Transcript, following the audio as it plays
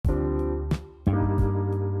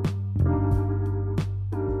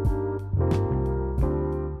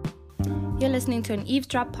listening to an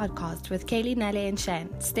Eavesdrop podcast with Kaylee, Nale, and Shan.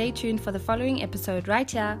 Stay tuned for the following episode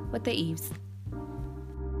right here with the Eves.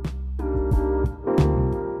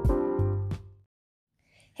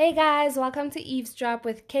 Hey guys, welcome to Eavesdrop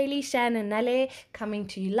with Kaylee, Shan, and Nale, coming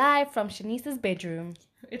to you live from Shanice's bedroom.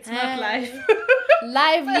 It's not live.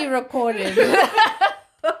 Lively recorded.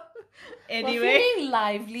 Anyway. We're feeling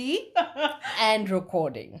lively and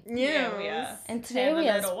recording. Yeah, we are. And today we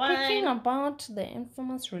are speaking about the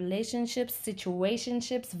infamous relationships,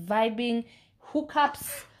 situationships, vibing,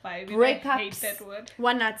 hookups, breakups. I hate that word.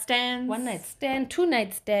 One night stand, 2-night stand,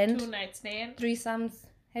 2-night stand, threesomes.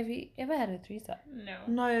 Have you ever had a threesome? No.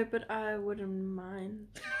 No, but I wouldn't mind.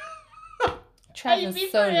 Trav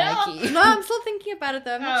is so lucky. No, I'm still thinking about it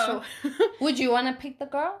though. I'm not sure. Would you want to pick the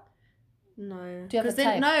girl? No. Do you have a then,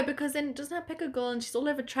 type? No, because then doesn't I pick a girl and she's all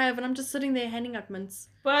over Trav and I'm just sitting there handing out mints.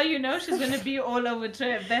 Well, you know she's going to be all over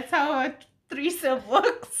Trev. That's how a threesome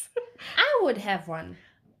works. I would have one.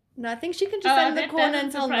 No, I think she can just stand in the corner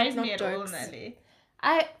and tell knock me jokes.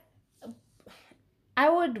 I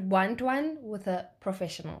would want one with a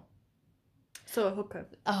professional. So a hooker.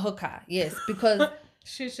 A hooker, yes, because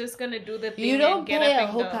she's just going to do the thing. You don't and get pay up a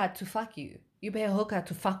and go. hooker to fuck you. You pay a hooker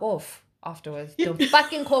to fuck off afterwards. Don't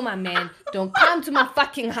fucking call my man. Don't come to my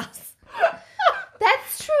fucking house.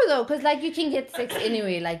 That's true though, because like you can get sex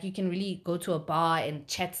anyway. Like you can really go to a bar and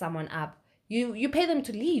chat someone up. You pay them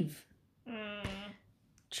to leave.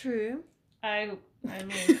 True. I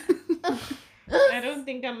mean, I don't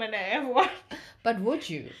think I'm going to have one. But would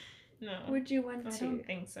you? No. Would you want to? I don't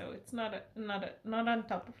think so. It's not on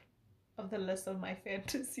top of the list of my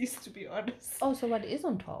fantasies, to be honest. Oh, so what is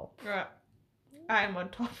on top? Right. I'm on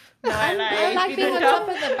top. No, I like being on top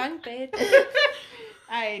of the bunk bed.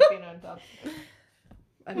 I ain't been on top.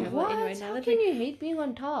 Okay, what? Anyway, how can you hate being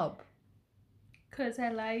on top? Because I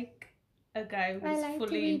like a guy who's like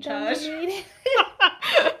fully in charge.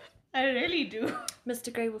 I really do.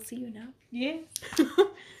 Mr. Grey will see you now. Yes.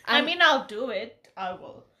 I mean, I'll do it. I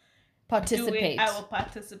will participate. I will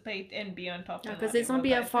participate and be on top. Because it's not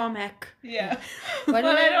be a farm hack. Yeah. Well, I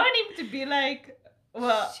don't want him to be like,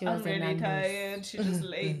 well, I'm really tired. She just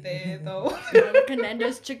laid there though. Like a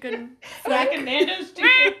Nando's chicken. Like a Nando's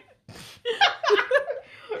chicken.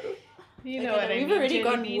 You know what I mean. We've already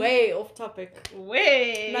gone way off topic.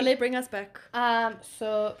 Way. Nale, bring us back.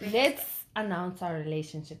 So let's announce our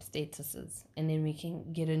relationship statuses and then we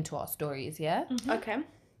can get into our stories, yeah? Mm-hmm. Okay.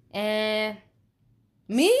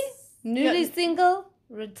 Me, newly single,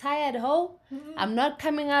 retired hoe. Mm-hmm. I'm not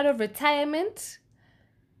coming out of retirement.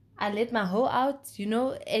 I let my hoe out,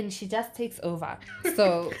 and she just takes over.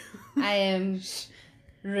 So I am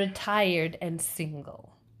retired and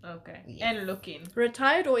single. Okay. Yes. And looking.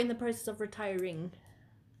 Retired or in the process of retiring?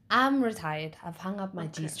 I'm retired. I've hung up my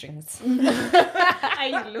G-strings. Are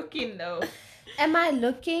you looking though? Am I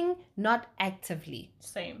looking? Not actively.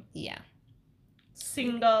 Same. Yeah.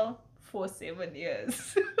 Single for 7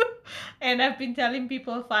 years. And I've been telling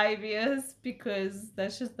people 5 years because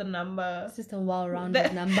that's just the number. It's just a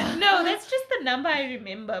well-rounded number. No, that's just the number I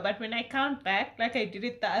remember. But when I count back, like I did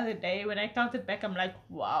it the other day, when I counted back, I'm like,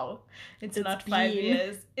 wow, it's not 5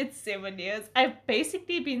 years. It's 7 years. I've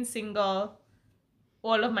basically been single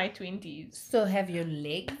all of my 20s. So have your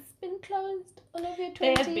legs been closed all of your 20s?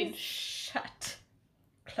 They have been shut.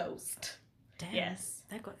 Closed. Damn. Yes.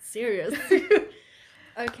 That got serious.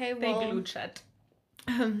 Okay, well. They glued shut.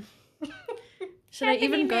 Should I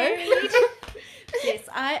even go? Yes,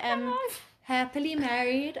 I am happily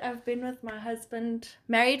married. I've been with my husband,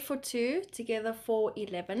 married for 2, together for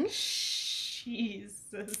 11.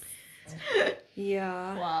 Jesus.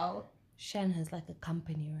 Yeah. Wow. Shan has like a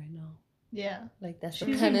company right now. Yeah. Like that's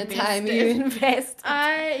the kind of time you invest.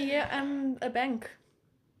 I'm a bank.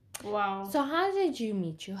 Wow. So how did you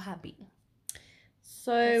meet your hubby?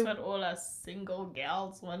 So that's what all us single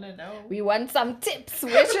gals want to know. We want some tips.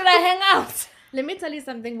 Where should I hang out? Let me tell you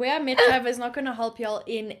something. Where I met Trevor is not going to help y'all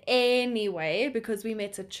in any way because we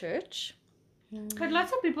met at church. But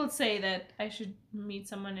lots of people say that I should meet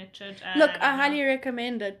someone at church. Look, I highly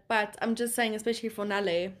recommend it, but I'm just saying, especially for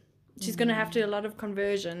Nale, she's going to have to do a lot lot of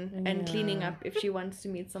conversion and cleaning up if she wants to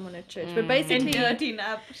meet someone at church. But basically... And dirtying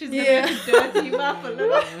up. She's going to dirty him up a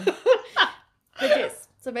little. But yes,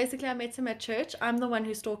 so basically I met him at church. I'm the one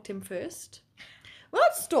who stalked him first. Well,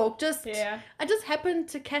 not stalked, just... Yeah. I just happened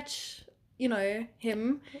to catch,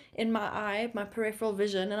 him in my eye, my peripheral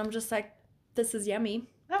vision, and I'm just like, this is yummy.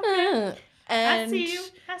 Okay. And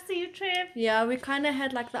I see you, Trev. yeah, we kind of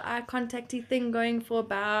had like the eye contacty thing going for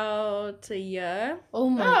about a year. Oh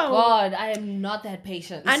my Oh. god, I am not that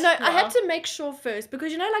patient. I know, I had Wow. to make sure first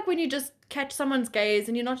because you know, like when you just catch someone's gaze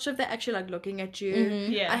and you're not sure if they're actually like looking at you.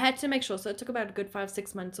 Mhm. Yeah. I had to make sure, so it took about a good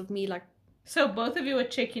 5-6 months of me like, So both of you were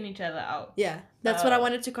checking each other out. yeah, that's what I Oh.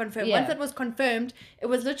 wanted to confirm. Yeah. Once it was confirmed, it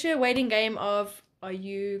was literally a waiting game of, are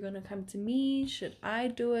you gonna come to me? Should I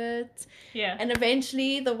do it? Yeah. And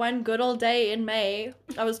eventually, the one good old day in May,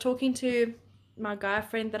 I was talking to my guy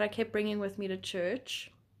friend that I kept bringing with me to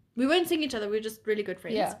church. We weren't seeing each other, we were just really good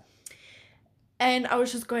friends. Yeah. And I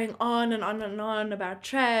was just going on and on and on about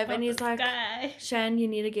Trav, and he's this like, guy. Shan, you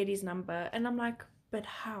need to get his number. And I'm like, but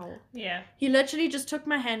how? Yeah. He literally just took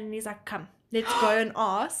my hand and he's like, come, let's go and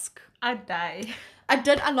ask. I'd die.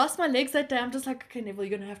 I lost my legs that day. I'm just like, okay, Neville, you're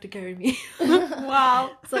going to have to carry me.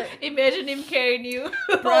 Wow. So- Imagine him carrying you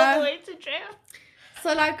all Bruh. the way to Trev.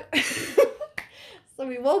 So like, so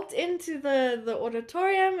we walked into the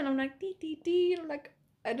auditorium and I'm like, dee, dee, dee. And I'm like,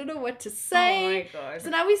 I don't know what to say. Oh my god. So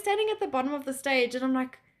now we're standing at the bottom of the stage and I'm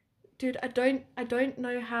like, dude, I don't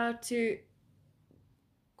know how to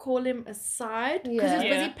call him aside because Yeah.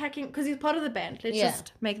 he's busy Yeah. packing, because he's part of the band. Let's Yeah.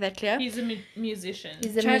 just make that clear. He's a musician.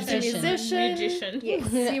 He's a Trav's musician. Magician.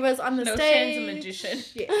 Yes, he was on the No, stage. Shan's a magician.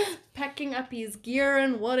 Yes, packing up his gear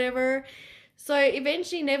and whatever. So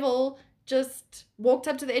eventually Neville just walked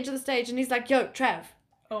up to the edge of the stage and he's like, yo, Trav.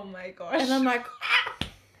 Oh my gosh. And I'm like,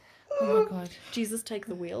 Oh my god. Jesus, take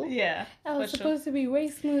the wheel. yeah. That was for sure. supposed to be way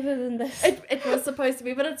smoother than this. It was supposed to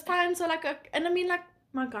be, but it's fine. So like, and I mean like,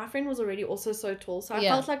 my guy friend was already also so tall. So I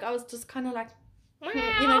Yeah. felt like I was just kind of like, you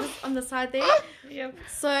know, just on the side there. Yep.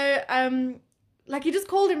 So, like he just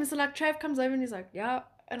called him. So like Trav comes over and he's like, yeah.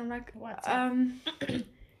 And I'm like, What's up?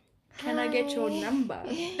 can I get your number?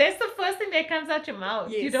 That's the first thing that comes out your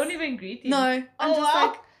mouth. You Yes. don't even greet him. No, I'm Oh, just wow.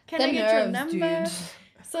 like, can The I get your nerves, number?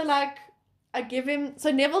 dude. So like, I give him.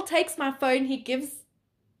 So Neville takes my phone. He gives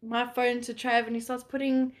my phone to Trav, and he starts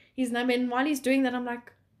putting his number in. While he's doing that, I'm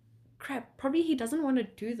like, crap. Probably he doesn't want to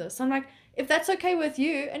do this. I'm like, if that's okay with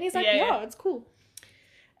you, and he's like, Yeah, yeah, yeah. it's cool.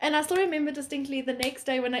 And I still remember distinctly the next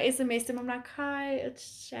day when I SMS'd him, I'm like, hi,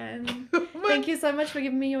 it's Shan. Thank you so much for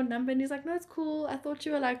giving me your number. And he's like, no, it's cool. I thought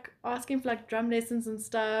you were like asking for like drum lessons and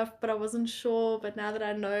stuff, but I wasn't sure. But now that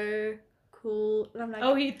I know, cool. And I'm like,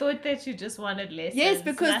 Oh, he thought that you just wanted lessons. yes,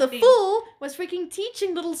 because nothing. the fool was freaking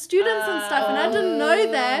teaching little students and stuff, and I didn't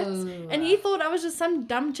know that. Oh. And he thought I was just some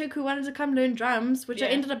dumb chick who wanted to come learn drums, which I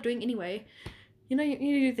Yeah. ended up doing anyway. You know, you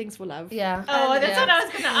do things for love. Yeah. Oh, that's Yeah. what I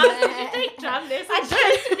was gonna ask. Did you take drum lessons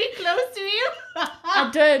just to be close to you? I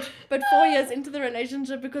did, but 4 years into the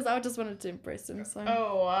relationship because I just wanted to impress him. So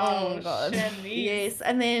Oh wow. Oh my God. Shanice. yes,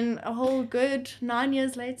 and then a whole good 9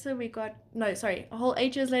 years later, a whole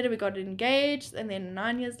 8 years later we got engaged, and then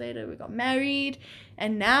 9 years later we got married,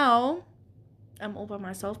 and now I'm all by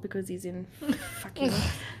myself because he's in fucking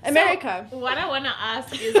America. So, what I wanna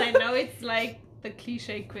ask is, I know it's like the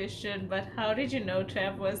cliche question, but how did you know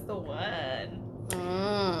Trav was the one?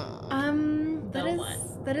 Mm. That The is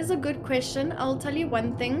one. that is a good question. I'll tell you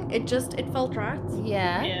one thing. It felt right.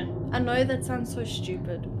 Yeah. Yeah. I know that sounds so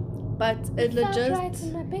stupid, but it Felt legit right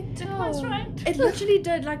in my big toe. It was right. it literally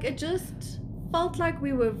did. Like it just felt like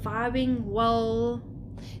we were vibing well.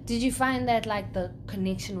 Did you find that like the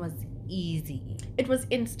connection was easy? It was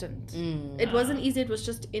instant. Mm. It wasn't easy. It was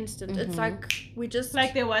just instant. It's Mhm. like we just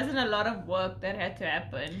Like there wasn't a lot of work that had to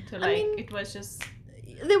happen to I like mean, it was just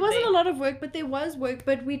there wasn't they- a lot of work, but there was work.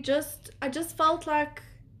 But I just felt like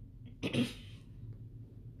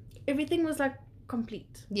everything was like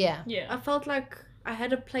complete. Yeah. yeah. I felt like I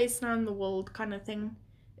had a place now in the world, kind of thing.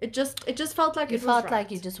 It just felt like You it felt was like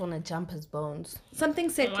right. you just want to jump his bones. Something I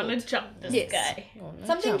wanna settled. jump this Yes. guy. You wanna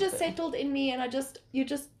Something jump just him. settled in me, and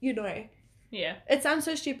you know. Yeah. It sounds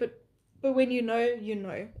so stupid, but when you know, you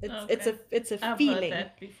know. It's a I've feeling heard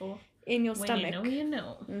that before. in your When stomach. you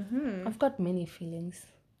know. Mm-hmm. I've got many feelings,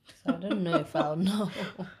 so I don't know if I'll know.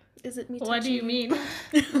 Is it me? What do you touching mean?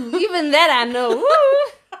 Even that I know.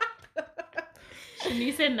 Woo!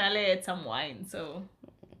 Shanice and Nale had some wine, so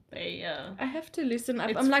they I have to loosen up.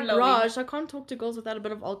 It's I'm like flowing. Raj. I can't talk to girls without a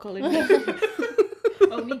bit of alcohol in me.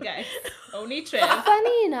 only guys. Only Trev.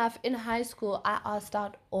 Funny enough, in high school, I asked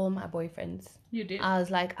out all my boyfriends. You did? I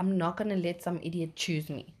was like, I'm not gonna let some idiot choose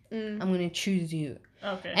me. Mm. I'm gonna choose you.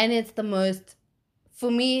 Okay. And it's the most.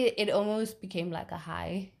 For me, it almost became like a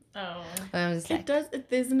high. Oh. Where I was It like, does.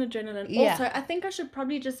 There's an adrenaline. Yeah. Also, I think I should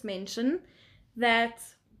probably just mention that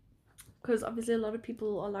because obviously a lot of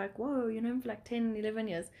people are like, whoa, you know him for like 10, 11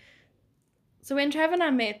 years. So when Trav and I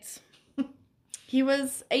met, he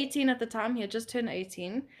was 18 at the time. He had just turned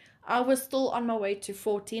 18. I was still on my way to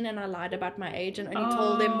 14 and I lied about my age and only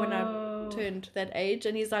told him when I Oh. turned that age.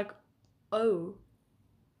 And he's like, oh,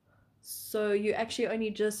 so you're actually only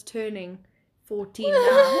just turning 14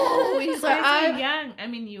 now. You So guys were young. I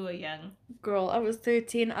mean, you were young. Girl, I was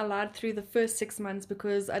 13. I lied through the first 6 months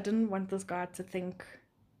because I didn't want this guy to think.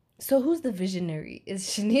 So who's the visionary? Is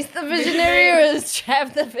Shanice the visionary or is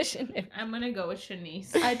Trav the visionary? I'm gonna go with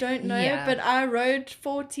Shanice. I don't know, Yeah. but I rode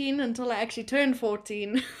 14 until I actually turned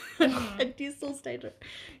 14. And he still stayed.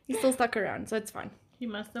 He still stuck around, so it's fine. You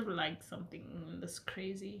must have liked something this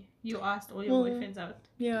crazy. You asked all your boyfriends out.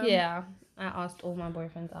 Yeah. Yeah, I asked all my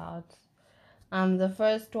boyfriends out. The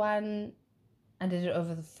first one, I did it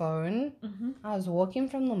over the phone. Mm-hmm. I was walking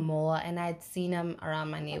from the mall and I'd seen him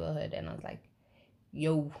around my neighborhood and I was like,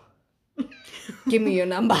 yo, give me your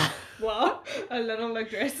number. Wow, a little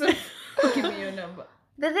aggressive. Give me your number.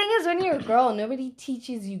 The thing is, when you're a girl, nobody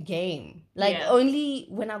teaches you game. Like, Yeah. only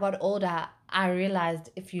when I got older, I realized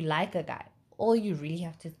if you like a guy, all you really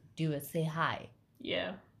have to do is say hi.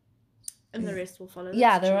 Yeah. And the rest will follow.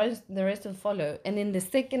 Yeah, That's the rest will follow. And then the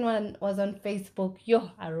second one was on Facebook.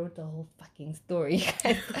 Yo, I wrote the whole fucking story,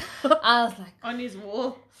 guys. I was like, On his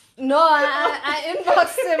wall. no, I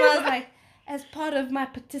inboxed him. I was like, as part of my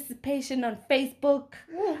participation on Facebook,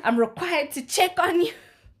 I'm required to check on you.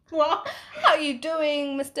 Wow. How you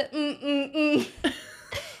doing, Mr.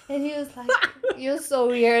 And he was like, you're so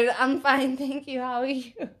weird. I'm fine, thank you. How are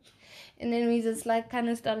you? And then we just like kind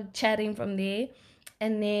of started chatting from there.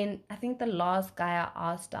 And then I think the last guy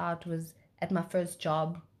I asked out was at my first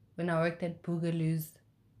job when I worked at Boogaloo's.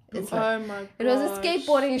 It's like, Oh my god. it was a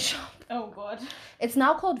skateboarding shop. Oh god. It's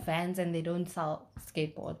now called Vans and they don't sell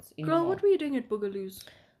skateboards anymore. Girl, what were you doing at Boogaloo's?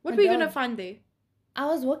 What I were you gonna don't- find there? I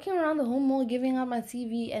was walking around the whole mall giving out my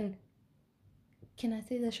CV and can I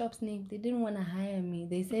say the shop's name? They didn't want to hire me.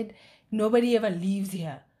 They said nobody ever leaves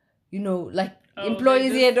here. You know, like Oh,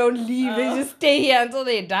 employees they here just- don't leave. They oh. just stay here until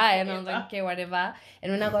they die. And I was like, Yeah. okay, whatever.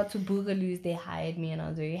 And when I got to Boogaloo's, they hired me and I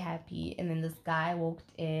was very happy. And then this guy walked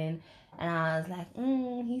in and I was like,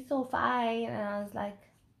 he's so fine. And I was like,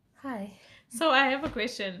 hi. So I have a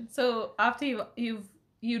question. So after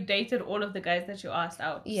you dated all of the guys that you asked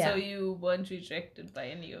out, Yeah. so you weren't rejected by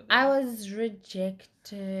any of them. I was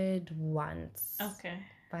rejected once. Okay.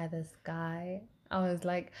 By this guy. I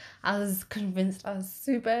was convinced I was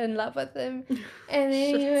super in love with him. And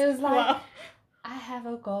then he was like, Wow. I have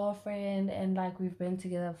a girlfriend and like we've been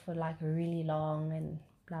together for like really long and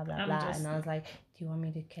blah blah I'm blah. just- And I was like, do you want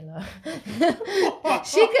me to kill her?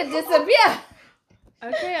 She could disappear.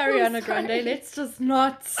 Okay, Ariana sorry. Grande, let's just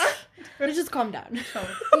not. Let's just calm down.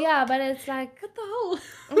 Yeah, but it's like, What the hell?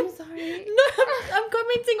 I'm sorry. No, I'm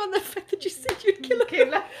commenting on the fact that you said you'd kill her.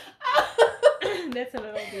 Killer. That's a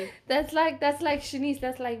little bit. That's like Shanice.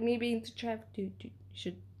 That's like me being to Trav.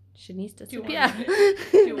 Should Shanice Do you disappear? want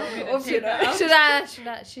me you want me to Or take her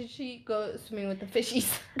out? should she go swimming with the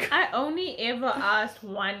fishies? I only ever asked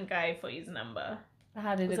one guy for his number.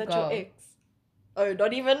 How did Was it that go? your ex? Oh,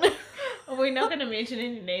 not even. We're not gonna mention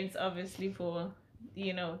any names, obviously, for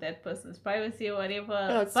that person's privacy or whatever.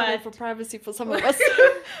 Oh, it's made but for privacy for some of us.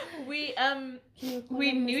 we You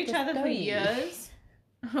we call knew him each Mr. other for Stone. years.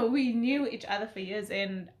 We knew each other for years,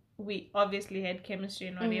 and we obviously had chemistry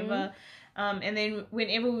and whatever. And then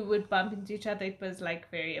whenever we would bump into each other, it was like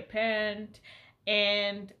very apparent.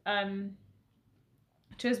 And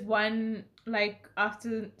just one, like,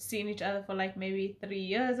 after seeing each other for like maybe 3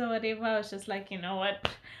 years or whatever, I was just like, you know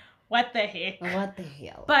what the heck. What the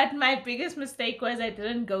hell? But my biggest mistake was I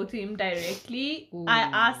didn't go to him directly. I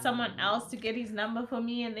asked someone else to get his number for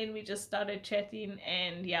me, and then we just started chatting.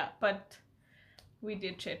 And yeah, but we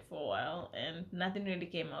did chat for a while, and nothing really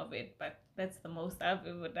came of it. But that's the most I've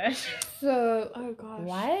ever done. So, Oh gosh.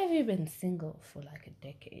 why have you been single for like a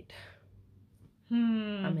decade?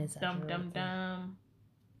 I'm Dum exaggerating. dum dum.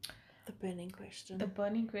 The burning question. The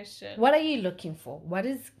burning question. What are you looking for? What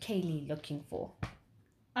is Kaylee looking for?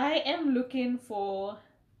 I am looking for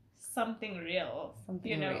something real.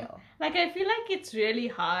 Something you know, real. like I feel like it's really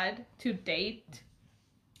hard to date,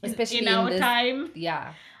 Especially in in our this- time.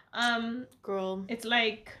 Yeah. Girl. It's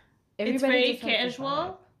like Everybody it's very just wants to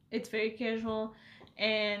casual. It's very casual,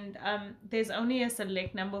 and there's only a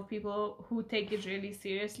select number of people who take it really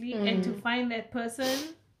seriously. And to find that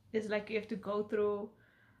person is like you have to go through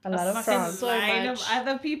A lot of fucking frogs. So line of much.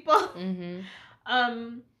 other people. Mm-hmm.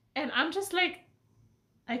 And I'm just like,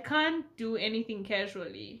 I can't do anything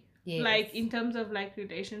casually. Yes. Like in terms of like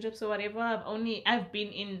relationships or whatever. I've been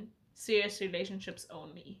in serious relationships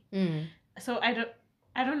only. Mm. So I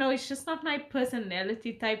don't know. It's just not my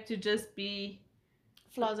personality type to just be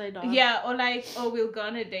Flase dog. Yeah, or like, oh, we'll go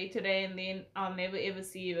on a date today and then I'll never ever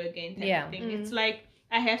see you again type Yeah. of thing. It's like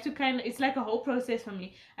I have to it's like a whole process for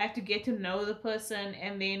me. I have to get to know the person,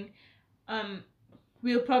 and then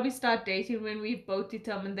we'll probably start dating when we've both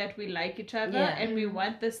determined that we like each other, Yeah. and we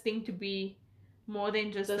want this thing to be more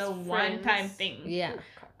than just Just a one-time friends. thing. Yeah.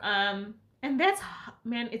 And that's,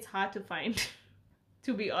 man, it's hard to find.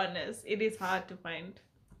 To be honest, it is hard to find.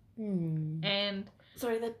 And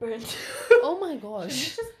Sorry, that burnt. Oh my you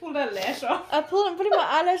gosh. just pulled a lash off. I'm putting my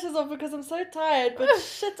eyelashes off because I'm so tired, but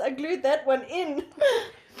shit, I glued that one in.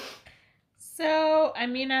 So, I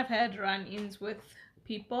mean, I've had run-ins with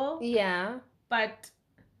people, Yeah. but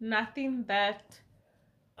nothing that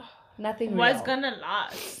Nothing was real. gonna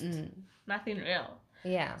last. Mm. Nothing real.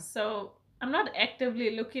 Yeah. So, I'm not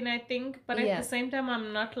actively looking, I think, but at Yeah. the same time,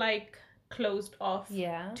 I'm not like closed off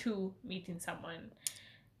Yeah. to meeting someone.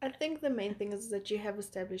 I think the main thing is that you have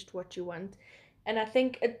established what you want. And I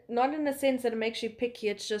think, not in a sense that it makes you picky,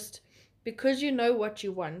 it's just because you know what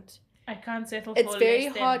you want. I can't settle It's for very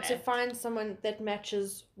less than hard to that. find someone that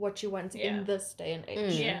matches what you want Yeah. in this day and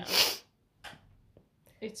age. Yeah.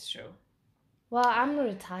 It's true. Well, I'm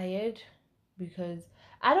retired because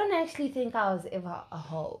I don't actually think I was ever a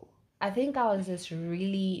hoe. I think I was just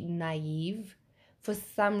really naive. For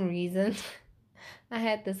some reason, I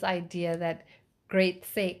had this idea that great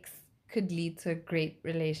sex could lead to a great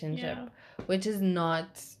relationship, Yeah. which is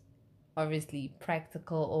not obviously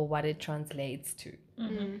practical or what it translates to.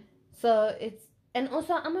 Mm-hmm. So and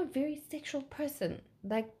also I'm a very sexual person.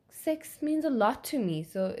 Like sex means a lot to me,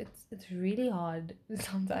 so it's really hard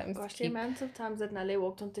sometimes. Gosh, to the keep- amount of times that Nale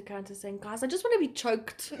walked onto counter saying, guys, I just want to be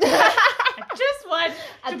choked. I just want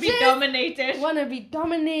I to be just dominated. want to be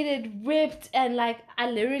dominated, whipped, and like I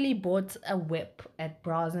literally bought a whip at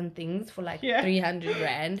Bras and Things for like Yeah. 300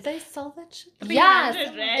 rand. They sell that shit? Yes,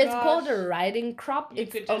 300 rand. it's called a riding crop. You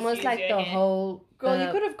It's could just almost use like your the hand. whole. Girl, the-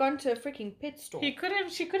 you could have gone to a freaking pet store. She could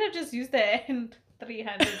have just used the end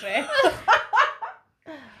 300 rand.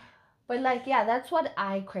 But like, yeah, that's what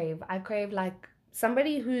I crave. I crave like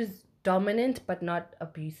somebody who's dominant but not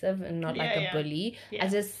abusive and not like Yeah, a yeah. bully.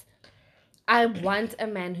 Yeah. I want a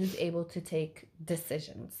man who's able to take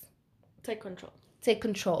decisions, Take control. take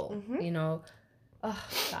control. Mhm. You know, oh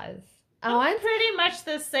guys, I I'm want. pretty much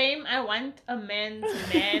the same. I want a man's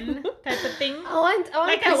man type of thing. I want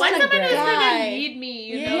Like I want Christian someone who's Grey. gonna Guy. lead me,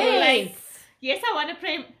 you Yes. know. Like yes, I want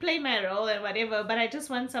to play my role and whatever, but I just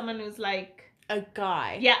want someone who's like, A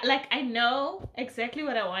guy. yeah, like I know exactly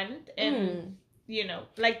what I want, and Mm. you know,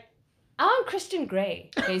 like I want Christian Grey,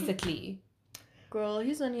 basically. Girl,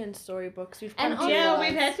 he's only in storybooks. We've And come to yeah, realize.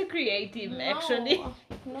 we've had to create him actually.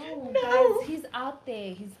 No, No. guys, he's out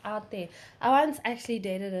there. He's out there. I once actually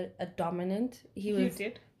dated a dominant. He You was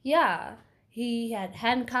did. Yeah, he had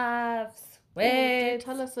handcuffs, Oh, do whips,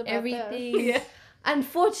 tell us about everything. that. Yeah.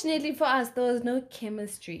 Unfortunately for us, there was no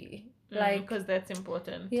chemistry. Like, because that's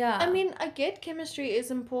important. yeah. I mean, I get chemistry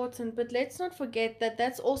is important, but let's not forget that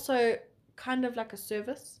that's also kind of like a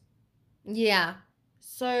service. yeah,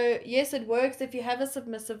 So yes, it works if you have a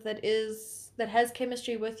submissive that has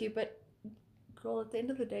chemistry with you, but girl, at the end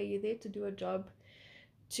of the day, you're there to do a job,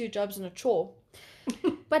 2 jobs and a chore,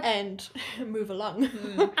 But- and move along.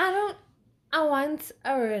 Mm. I want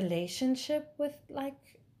a relationship with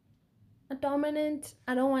like a dominant.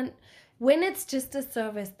 I don't want when it's just a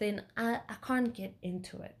service. Then I can't get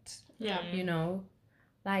into it. Yeah. You know,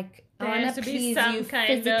 like There I want has to to be please some you kind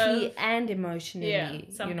physically of- and emotionally. Yeah,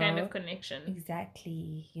 some you know? kind of connection.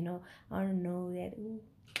 Exactly. You know, I want to know that. Ooh,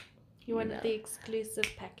 You want No. the exclusive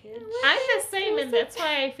package. I'm the same, and that's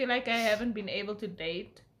why I feel like I haven't been able to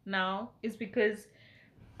date now. Is because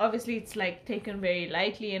obviously it's like taken very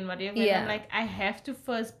lightly and whatever. And Yeah. I'm like, I have to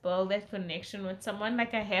first build that connection with someone.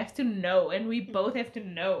 Like I have to know, and we both have to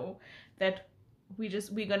know that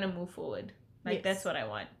we're gonna move forward. Like Yes. that's what I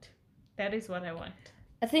want. That is what I want.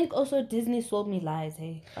 I think also Disney sold me lies,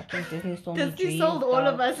 hey. Fucking Disney sold me Disney dreams. sold all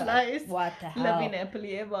of dog. us lies. What the hell? Living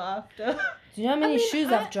happily ever after. Do you know how many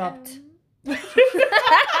shoes I've dropped?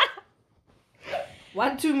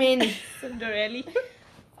 One too many. Cinderella.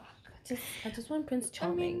 I just want Prince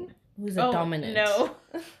Charming, mean- who's a dominant. No.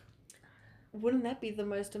 Wouldn't that be the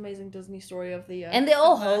most amazing Disney story of the year? And they're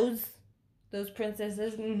all Uh-huh. hoes. Those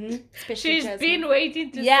princesses. Mm-hmm. Especially She's Jasmine. been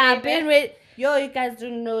waiting to Yeah, say I've been with. Yo, you guys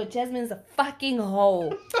don't know. Jasmine's a fucking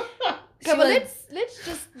hoe. Okay, well, let's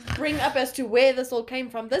just bring up as to where this all came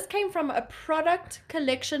from. This came from a product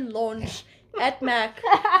collection launch at Mac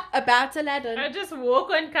about Aladdin. I just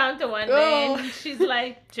walk on counter one day Oh. and she's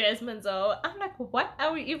like, Jasmine's all. I'm like, what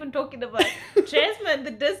are we even talking about? Jasmine,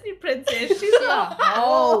 the Disney princess. She's a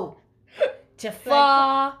hoe.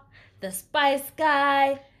 Jafar. the Spice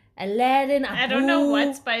Guy, Aladdin, I don't know Abu.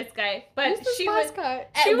 what Spice Guy, but Who's the she Spice was Guy?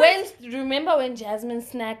 she Remember when Jasmine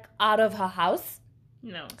snuck out of her house?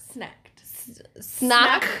 no. Snacked.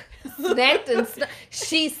 Snacked and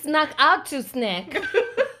she snuck out to snack.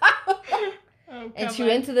 Oh, And she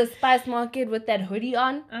went to the spice market with that hoodie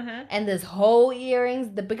on Uh-huh. and this whole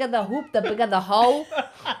earrings. The bigger the hoop, the bigger the hole.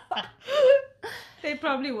 They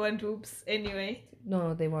probably weren't hoops anyway.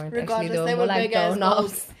 No, they weren't. Actually, Regardless, they were they more were like big as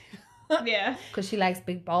doorknobs. Yeah. Because she likes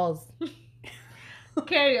big balls.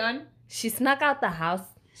 Carry on. She snuck out the house.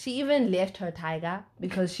 She even left her tiger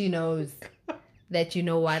because she knows that, you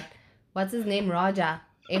know what? What's his name? Roger.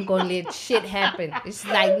 Ain't gonna let shit happen. She's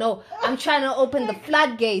like, no, I'm trying to open the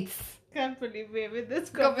floodgates. Can't believe we're with this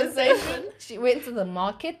Conversation. conversation. She went to the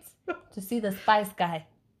market to see the spice guy.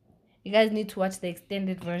 You guys need to watch the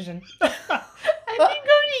extended version. I think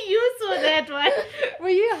only you saw that one. Were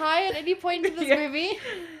you high at any point in this Yeah. movie?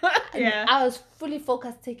 Yeah. I was fully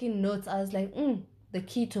focused taking notes. I was like, the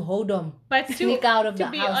key to hold on. But Sneak out of to the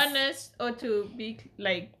be house. honest, or to be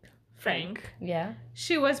like frank, Yeah.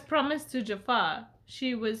 she was promised to Jafar.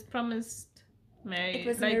 She was promised married. It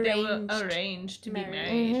was an like they were arranged arranged to be marriage.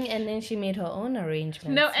 married. And then she made her own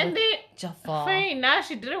arrangements. No, and with they Jafar. fair enough.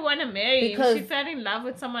 She didn't want to marry him. Because- She fell in love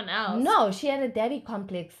with someone else. No, she had a daddy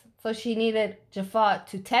complex. So she needed Jafar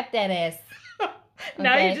to tap that ass.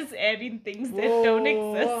 Now Okay. you're just adding things that don't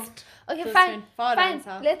exist. Okay, Just fine. went far down Fine.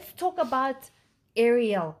 south. Let's talk about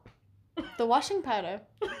Ariel. The washing powder.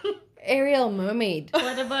 Ariel mermaid.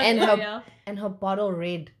 What about And Ariel? her and her bottle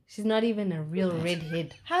red. She's not even a real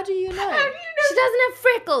redhead. How do you know? How do you know? She doesn't have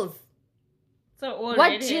freckles. So all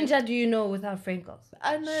What redhead. ginger do you know without freckles?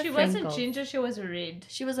 I know. She She, wasn't Freckles. ginger. She was red.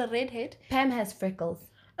 was a redhead. Pam has freckles.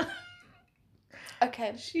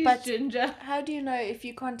 Okay, She's but ginger. how do you know if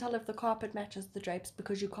you can't tell if the carpet matches the drapes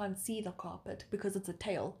because you can't see the carpet because it's a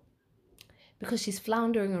tail? Because she's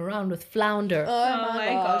floundering around with flounder. Oh, my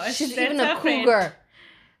gosh. She's That's even a her friend. cougar.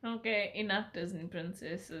 Okay, enough Disney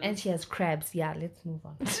princesses. And she has crabs. Yeah, let's move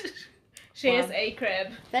on. she has Wow. a crab.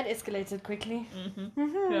 That escalated quickly.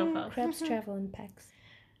 Mm-hmm. Crabs travel in packs.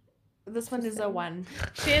 This one is a 1.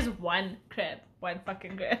 She has one crab. One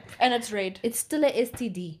fucking crab. And it's red. It's still a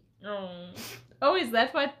STD. Oh, is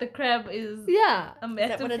that what the crab is? Yeah. A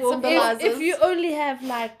that what it metaphor? symbolizes? If you only have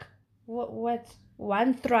like what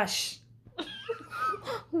one thrush.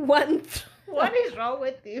 What is wrong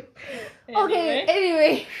with you? Okay, Anyway.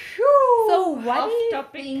 anyway. So what Off do you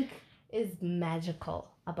topic. think is magical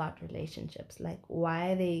about relationships? Like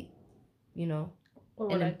why are they, Or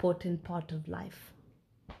an like- important part of life?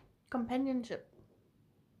 Companionship.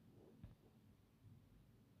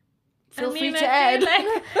 I Feel mean, free to I add. feel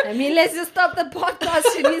like- I mean, let's just stop the podcast.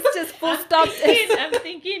 She needs just full stop this. I'm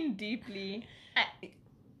thinking deeply.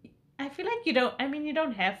 I feel like you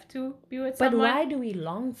don't have to be with But someone. why do we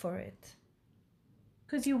long for it?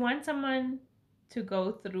 Because you want someone to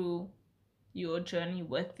go through your journey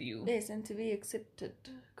with you. Yes, and to be accepted.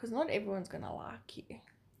 Because not everyone's going to like you.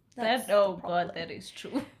 That the oh god, problem. that is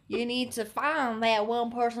true. You need to find that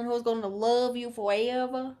one person who's going to love you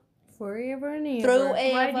forever. Forever and ever. Through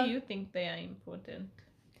Why ever. do you think they are important?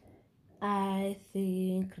 I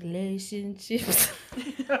think relationships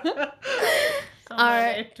Someone Are-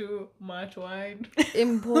 ate too much wine.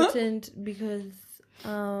 important because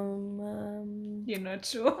You're not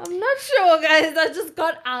sure. I'm not sure, guys. I just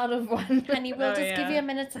got out of one. Honey, we'll Oh, just give yeah. you a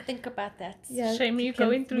minute to think about that. Yeah, Shame we you're can-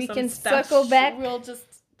 going through we some can stuff. circle back. We'll just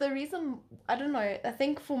the reason I don't know. I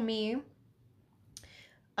think for me,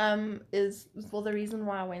 is well the reason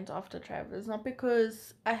why I went after Trav is not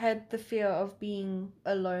because I had the fear of being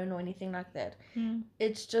alone or anything like that. Hmm.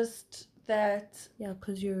 It's just that Yeah,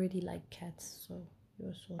 because you already like cats, so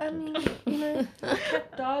you're sorted. I mean, you know,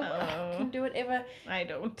 cat dog Oh. can do whatever. I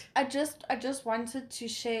don't. I just wanted to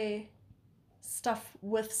share stuff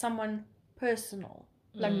with someone personal,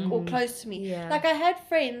 like or Mm. close to me. Yeah. Like I had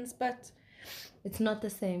friends, but It's not the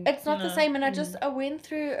same. it's not the No. same. And I went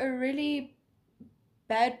through a really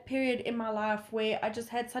bad period in my life where I just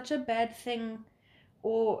had such a bad thing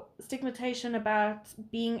or stigmatization about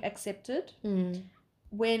being accepted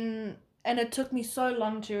and it took me so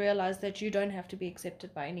long to realize that you don't have to be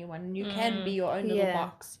accepted by anyone. You can be your own little Yeah.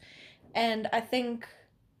 box. And I think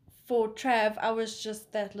for Trav, I was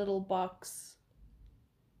just that little box.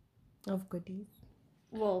 Of goodies.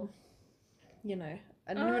 Well, you know,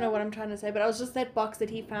 I don't even know what I'm trying to say, but I was just that box that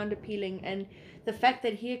he found appealing. And the fact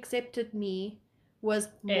that he accepted me was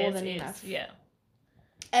more As than is, enough. Yeah.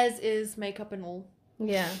 As is makeup and all.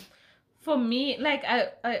 Yeah. For me, like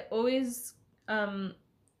I always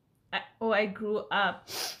I grew up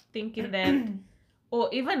thinking that or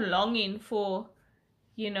even longing for,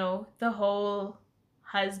 the whole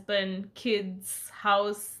husband, kids,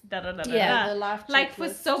 house, da da da da. Yeah, da. the life Like for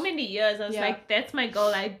checklist. so many years, I was Yeah. like, that's my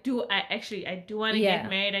goal. I do want to Yeah. get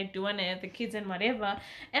married. I do want to have the kids and whatever.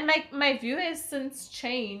 And like my view has since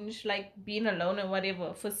changed, like being alone or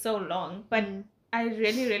whatever for so long. But I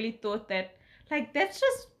really, really thought that like that's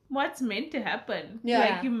just what's meant to happen. Yeah.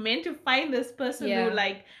 Like you're meant to find this person Yeah. who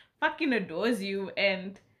like fucking adores you,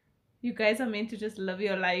 and you guys are meant to just live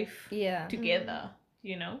your life Yeah. together.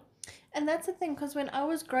 You know. And that's the thing, because when I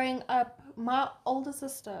was growing up, my older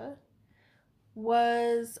sister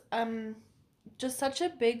was just such a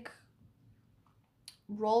big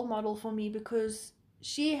role model for me, because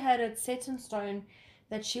she had it set in stone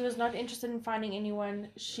that she was not interested in finding anyone.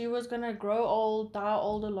 She was going to grow old, die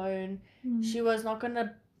old alone. She was not going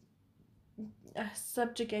to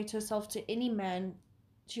subjugate herself to any man.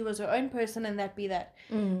 She was her own person, and that be that.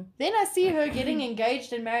 Mm. Then I see her getting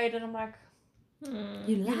engaged and married, and I'm like, You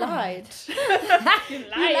you lied. lied. You You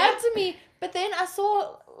lied. lied to me. But then I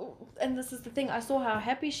saw, and this is the thing, I saw how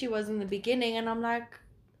happy she was in the beginning, and I'm like,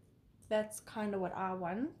 that's kind of what I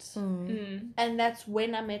want. Mm. And that's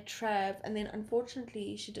when I met Trav, and then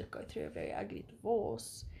unfortunately she did go through a very ugly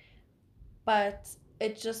divorce. But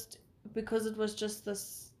it just, because it was just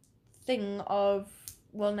this thing of,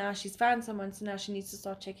 well, now she's found someone, so now she needs to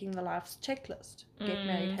start checking the life's checklist. Get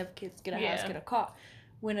married, have kids, get a house, Yeah. get a car.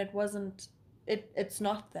 When it wasn't, it's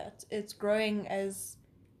not that. It's growing as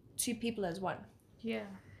two people as one. Yeah.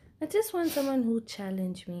 I just want someone who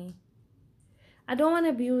challenge me. I don't want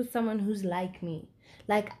to be with someone who's like me.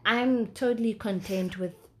 Like, I'm totally content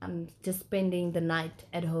with just spending the night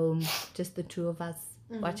at home, just the two of us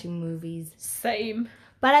watching movies. Same.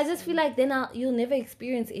 But I just feel like then you'll never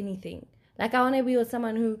experience anything. Like, I want to be with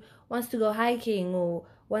someone who wants to go hiking or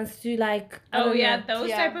wants to, like, I Oh don't yeah, know. those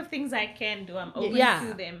Yeah. type of things I can do. I'm open Yeah.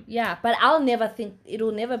 to them. Yeah, but I'll never think,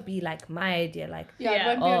 it'll never be like my idea. Like, Yeah, Yeah. it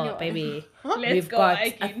won't be on oh, your baby, Let's we've go got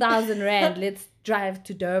hiking. 1,000 rand. Let's drive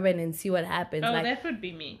to Durban and see what happens. Oh, like, that would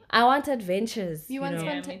be me. I want adventures. You want know?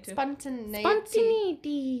 Yeah, me too. spontaneity.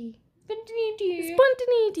 Spontaneity. Spontaneity.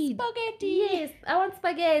 Spontaneity. Spaghetti. Yes, I want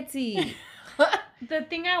spaghetti. The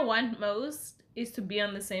thing I want most is to be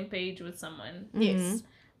on the same page with someone. Yes.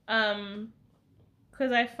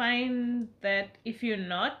 Because I find that if you're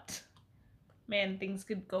not, man, things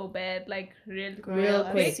could go bad like real Real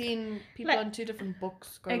I've quick. seen people Like- on 2 different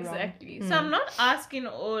books go wrong. Exactly. So I'm not asking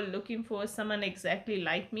or looking for someone exactly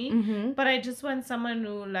like me, Mm-hmm. but I just want someone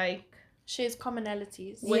who like Shares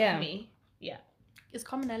commonalities. with Yeah. me. Yeah. Is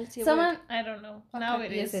commonality a Someone, word? I don't know. Okay. Now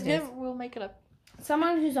it Yes, is. it Yeah, is. we'll make it up.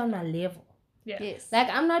 someone who's on my level. Yeah. Yes. Like,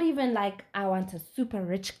 I'm not even like, I want a super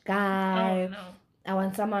rich guy. Oh no. I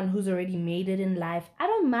want someone who's already made it in life. I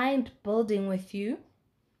don't mind building with you.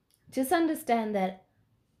 Just understand that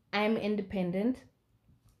I'm independent.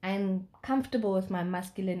 I'm comfortable with my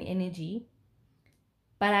masculine energy.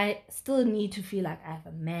 But I still need to feel like I have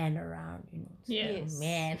a man around, you know. Yes.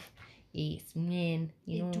 Man. Yes, man.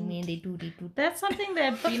 You They know, do. man, they do. That's something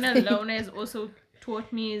that being alone has also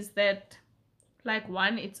taught me, is that like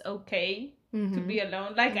one, it's okay to Mhm. be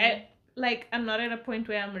alone. Like I'm not at a point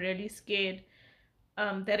where I'm really scared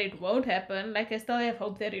that it won't happen. Like I still have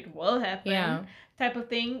hope that it will happen, Yeah. type of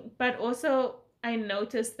thing. But also I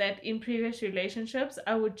noticed that in previous relationships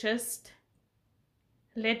I would just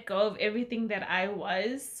let go of everything that I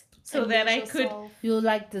was so And that lose I could yourself. You'll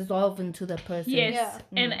like dissolve into the person. yes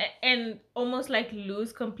Yeah. and almost like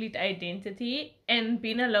lose complete identity. And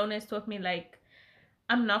being alone has taught me like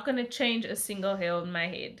I'm not gonna change a single hair on my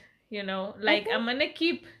head, you know, like I'm gonna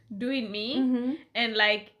keep doing me. Mm-hmm. And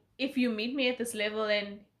like if you meet me at this level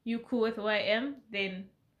and you cool with who I am, then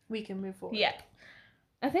We can move forward. yeah.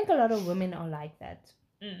 I think a lot of women are like that.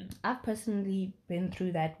 Mm. I've personally been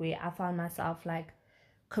through that where I found myself like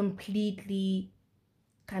completely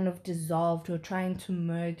kind of dissolved or trying to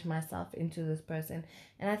merge myself into this person.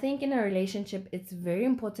 And I think in a relationship, it's very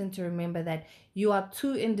important to remember that you are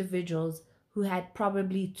two individuals who had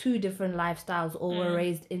probably two different lifestyles or were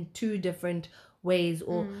raised in two different ways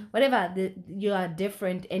or whatever. You are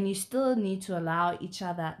different and you still need to allow each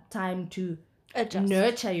other time to Adjust.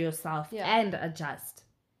 nurture yourself Yeah. and adjust.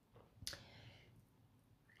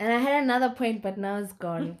 And I had another point, but now it's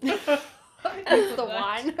gone. It's the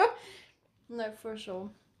wine. No, for sure.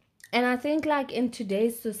 And I think like in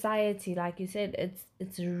today's society, like you said,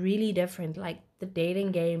 it's really different. Like the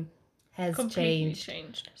dating game has Completely changed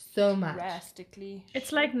changed. so much. Drastically.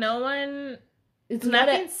 It's like no one It's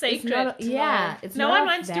nothing it's sacred. not a- yeah, it's no not one of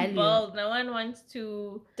wants value. to build, no one wants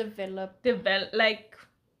to Develop. develop, like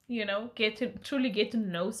you know, truly get to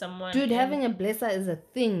know someone. Dude, and- having a blesser is a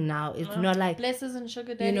thing now. It's not like, Blessers and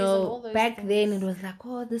sugar you daddies and all know, those back things. then it was like,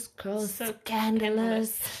 oh, this girl's So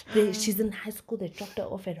scandalous. She's in high school, they dropped her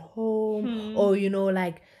off at home. Hmm. Or, you know,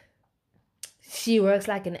 like, she works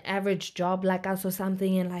like an average job like us or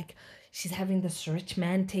something, and like, she's having this rich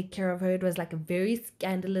man take care of her. It was like a very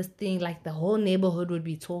scandalous thing. Like, the whole neighborhood would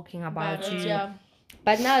be talking about But, you. yeah.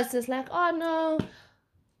 But now it's just like, oh no,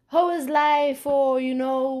 how is life? Or, you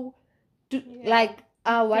know, like,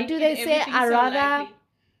 what do they Taking say? everything I so rather lightly.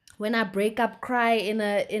 when I break up, cry in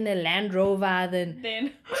a Land Rover than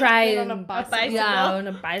Then cry Then on a in, bicycle. yeah, on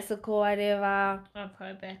a bicycle, whatever. I've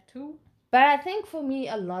heard that too. But I think for me,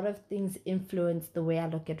 a lot of things influence the way I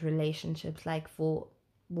look at relationships. Like, for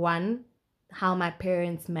one, how my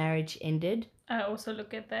parents' marriage ended. I also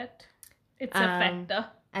look at that. It's a factor.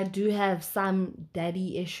 I do have some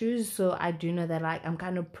daddy issues, so I do know that, like, I'm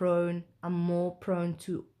more prone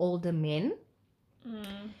to older men. And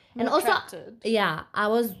More also, attracted. yeah,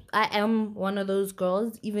 I am one of those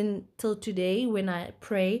girls. Even till today, when I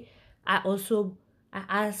pray, I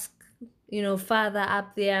ask, you know, Father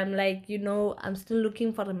up there, I'm like, you know, I'm still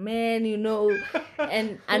looking for a man, you know,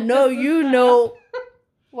 and I know you know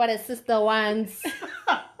what a sister wants,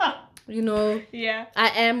 you know. Yeah. I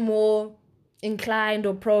am more inclined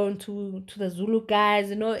or prone to the Zulu guys,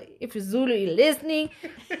 you know. If you're Zulu, you're listening,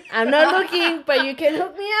 I'm not looking, but you can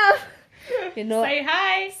hook me up, you know.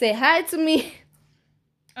 Say hi. To me.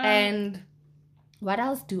 Um, And what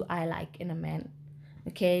else do I like in a man?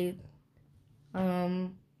 Okay,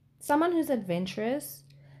 someone who's adventurous,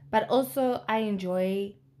 but also I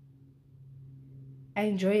enjoy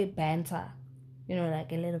banter, you know,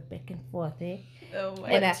 like a little back and forth, eh? oh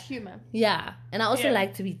my And With humor. yeah, and I also Yeah.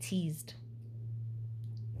 like to be teased.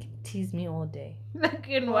 Tease me all day, Like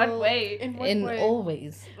in what Well, way? In what in way? all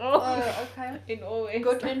ways, Oh, okay. In all ways.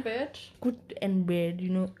 Good and bad. good and bad. You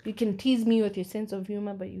know, you can tease me with your sense of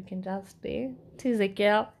humor, but you can just tease a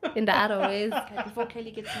girl in the other ways. Okay, before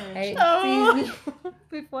Kelly gets an Hey, erection. Oh. tease me.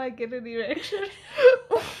 Before I get an erection.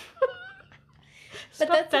 But Stop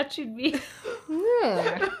that's touching me.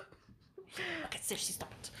 Yeah. Okay, so she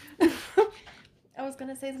stopped. I was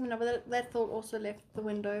gonna say something, but that thought also left the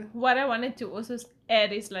window. What I wanted to also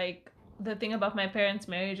add is like the thing about my parents'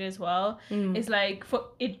 marriage as well is like for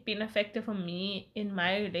it being effective for me in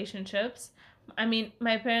my relationships. I mean,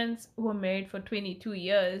 my parents were married for 22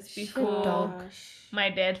 years before dog. my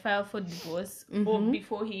dad filed for divorce or Mhm.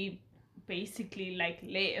 before he basically like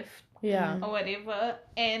left Yeah. or whatever.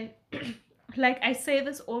 And like I say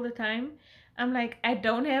this all the time, I'm like, I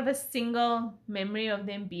don't have a single memory of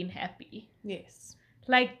them being happy. Yes.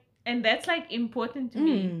 Like, and that's like important to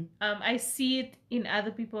me. Mm. I see it in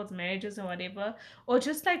other people's marriages or whatever, or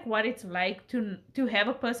just like what it's like to have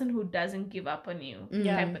a person who doesn't give up on you,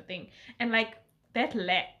 Yeah. type of thing. And like that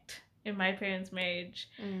lacked in my parents' marriage,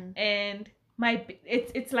 and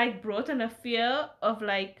it's like brought on a fear of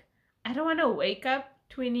like I don't want to wake up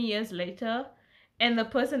 20 years later, and the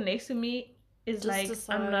person next to me is Just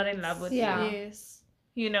like I'm not in love with Yeah. you. Yes.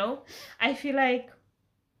 You know, I feel like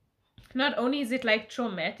not only is it like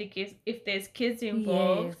traumatic if there's kids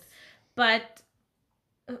involved, Yes. but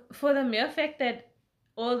for the mere fact that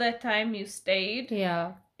all that time you stayed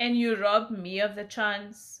Yeah. and you robbed me of the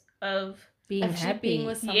chance of Being Actually happy. being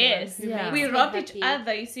with someone Yes. who Yeah. makes we me robbed happy. each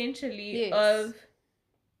other essentially Yes. of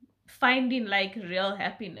finding like real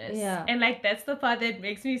happiness. Yeah. And like that's the part that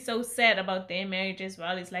makes me so sad about their marriage as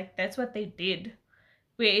well, is like that's what they did,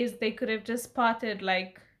 whereas they could have just parted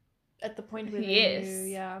like At the point where Yes. they knew,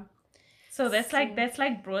 yeah. So that's So-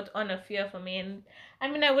 like brought on a fear for me. And I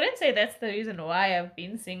mean, I wouldn't say that's the reason why I've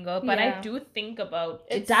been single, but I Yeah. do think about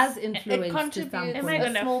It It's- does It influence to some contributes. Am I point. a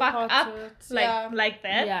gonna small fuck part up to it. like Yeah. like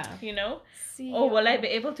that, Yeah. you know? See, Or will I be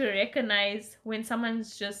able to recognize when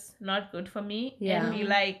someone's just not good for me Yeah. and be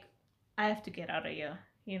like, I have to get out of here,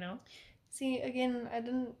 you know? See, again, I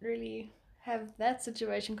didn't really have that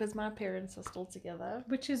situation because my parents are still together.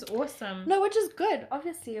 Which is awesome. No, which is good,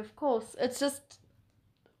 obviously, of course. It's just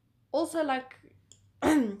also like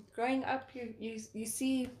growing up, you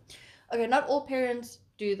see, okay, not all parents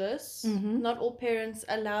do this. Mhm. Not all parents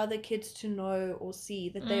allow their kids to know or see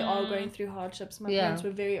that they are going through hardships. My Yeah. parents were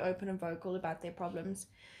very open and vocal about their problems,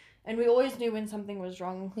 and we always knew when something was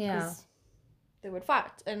wrong. Yeah. 'Cause they would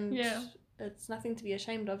fight, and Yeah. it's nothing to be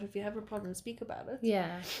ashamed of. If you have a problem, speak about it.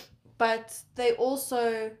 Yeah. But they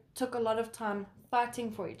also took a lot of time fighting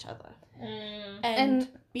for each other and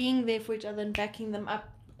And- being there for each other and backing them up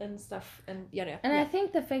and stuff, and yeah. And I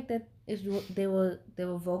think the fact that they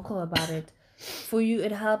were vocal about it, for you,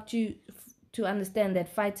 it helped you to understand that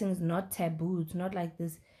fighting is not taboo. It's not like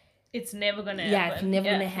this it's never gonna Yeah, happen. it's never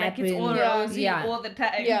gonna Like it's all happen. Yeah. rosy Yeah. all the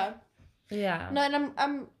time. Yeah. Yeah. No, and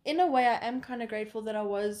I'm in a way I am kind of grateful that I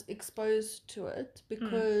was exposed to it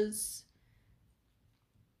because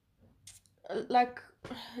like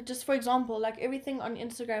just for example, like everything on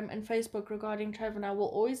Instagram and Facebook regarding Trevor and I will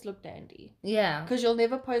always look dandy Yeah. because you'll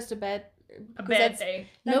never post a bad A 'cause bad that's- day.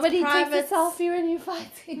 that's Nobody private. takes a selfie when you're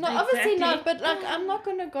fighting. No, obviously not, Exactly. but like I'm not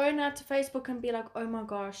gonna go now to Facebook and be like, oh my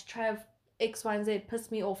gosh, Trav X, Y, and Z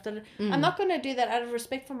pissed me off. I'm not gonna do that out of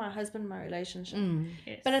respect for my husband, my relationship.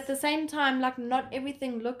 Yes. But at the same time, like not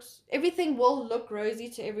everything will look rosy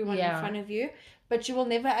to everyone in Yeah. front of you, but you will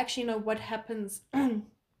never actually know what happens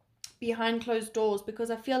behind closed doors because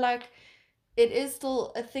I feel like it is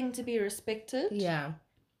still a thing to be respected. Yeah.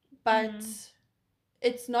 But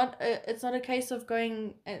it's not a case of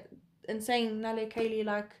going and saying, Nale Kaylee,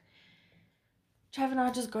 like, Trav and I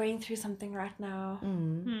are just going through something right now.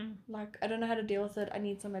 Like, I don't know how to deal with it. I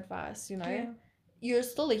need some advice, you know? Yeah. You're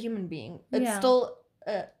still a human being. It's Yeah. still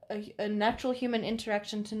a natural human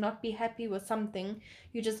interaction to not be happy with something.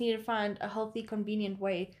 You just need to find a healthy, convenient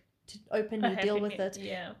way to openly deal with it.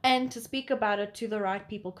 Yeah. And to speak about it to the right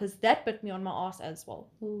people, because that bit me on my ass as well.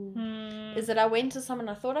 Is that I went to someone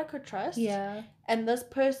I thought I could trust. Yeah. And this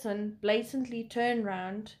person blatantly turned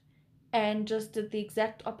around and just did the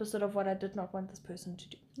exact opposite of what I did not want this person to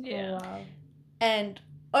do. Yeah. Oh, wow. And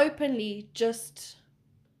openly just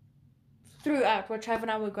threw out what Trav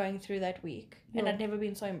and I were going through that week. And Yeah. I'd never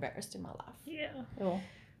been so embarrassed in my life. Yeah. Oh.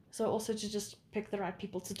 So also to just pick the right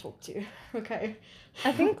people to talk to. Okay.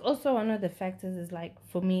 I think also one of the factors is like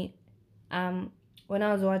for me, when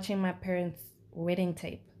I was watching my parents' wedding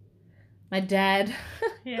tape, my dad,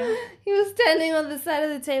 Yeah. he was standing on the side of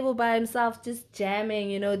the table by himself, just jamming,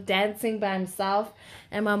 you know, dancing by himself,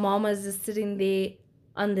 and my mom was just sitting there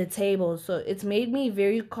on the table. So it's made me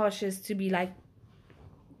very cautious to be like,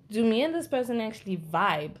 do me and this person actually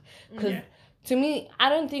vibe? Because Yeah. to me, I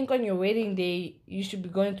don't think on your wedding day you should be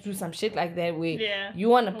going through some shit like that where Yeah. you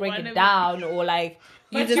want to break Wanna it be- down or like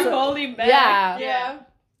But you hold him back. Yeah. Yeah.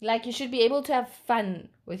 like you should be able to have fun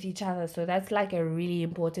with each other. So that's like a really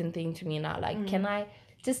important thing to me now. Like, can I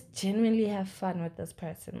just genuinely have fun with this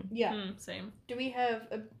person? Yeah. Same. Do we have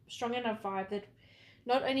a strong enough vibe that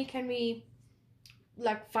not only can we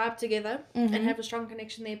like vibe together and have a strong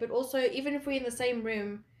connection there, but also even if we're in the same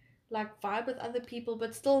room, like vibe with other people,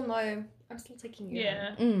 but still know I'm still taking you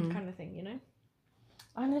Yeah. home, kind of thing, you know?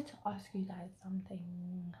 I wanted to ask you guys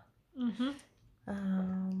something. Mm-hmm.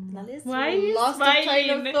 Now let's Why are you lost the train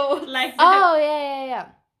smiling of thought. like that? Oh, yeah.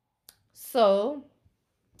 So,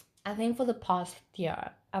 I think for the past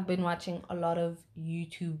year, I've been watching a lot of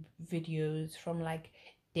YouTube videos from like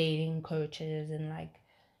dating coaches and like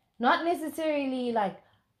not necessarily like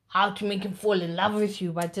how to make him fall in love with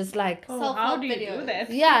you, but just like Oh, Self-help how do you videos. do that?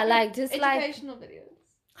 yeah, like just like Educational videos.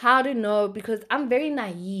 how to know, because I'm very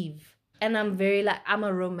naive and I'm very like I'm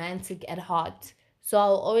a romantic at heart. So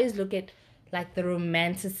I'll always look at like the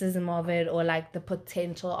romanticism of it or like the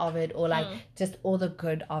potential of it or like just all the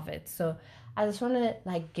good of it. So I just want to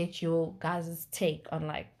like get your guys' take on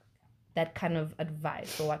like that kind of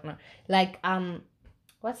advice or whatnot. Like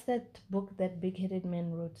what's that book that big-headed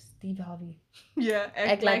man wrote? Steve Harvey. Yeah.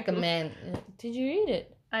 Act like a man. Did you read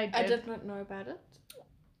it? I did. I did not know about it.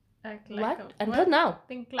 Act like What? a, Until now.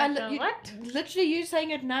 Think like a you, what? Literally, you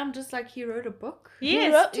saying it now, I'm just like he wrote a book. He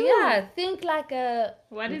Yes. wrote- yeah, think like a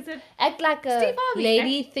What is it? act like a Steve Harvey.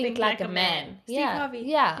 lady, think like a man. Steve Yeah. Harvey.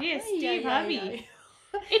 Yeah. Yes, Yeah, Steve yeah, Harvey.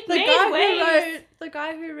 yeah. It The made guy waves. the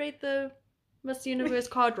guy who wrote the Miss Universe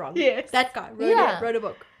card wrong. Yes. That guy Yeah. wrote a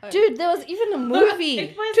book. Oh. Dude, there was even a movie.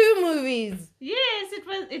 It was- 2 movies. Yes, it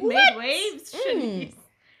was. It What? made waves. Mm. Shanice.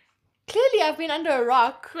 Clearly, I've been under a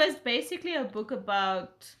rock. It was basically a book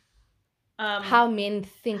about How men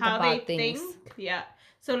think how about they things. think. Yeah.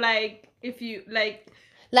 So like, if you like,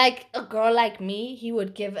 Like a girl like me, he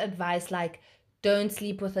would give advice like, don't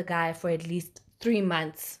sleep with a guy for at least 3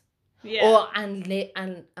 months. yeah. Or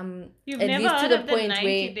You've at never least to heard the of the point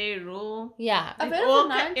 90-day rule. yeah. I've It heard all, of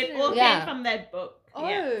the ca- 90-day it all rule. Yeah. came from that book. Oh.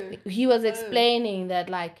 Yeah. He was explaining that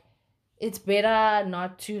like it's better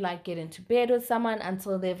not to like get into bed with someone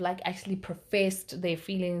until they've like actually professed their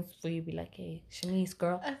feelings for you. Be like, hey, Shanice,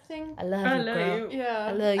 girl, I think. I love I you, love girl. you. Yeah.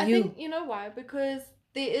 I love I you. think, you know why? Because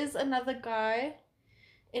there is another guy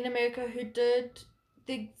in America who did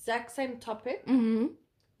the exact same topic. Mm-hmm.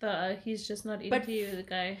 He's just not But- into you, the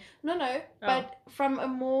guy. No, Oh. but from a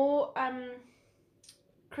more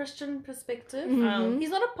Christian perspective. Mhm. He's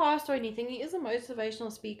not a pastor or anything. He is a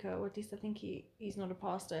motivational speaker, or at least I think he's not a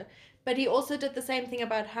pastor. But he also did the same thing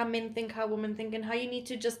about how men think, how women think, and how you need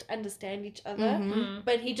to just understand each other. Mhm.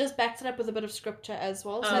 But he just backs it up with a bit of scripture as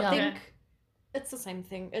well. So Oh, I okay. think it's the same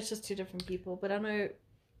thing. It's just two different people. But I know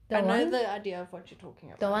The one- the idea of what you're talking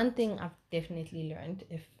about. The one thing I've definitely learned,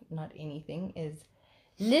 if not anything, is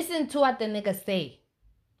listen to what the niggas say.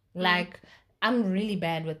 Like, I'm really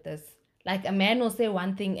bad with this. Like, a man will say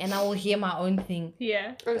one thing and I will hear my own thing.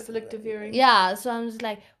 Yeah. Or selective hearing. Yeah, so I'm just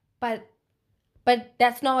like, but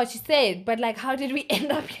that's not what she said. But like, how did we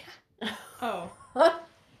end up here? Oh.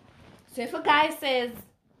 So if a guy says,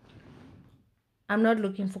 I'm not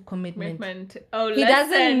looking for commitment, Commitment. Oh, he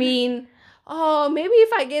doesn't mean, oh, maybe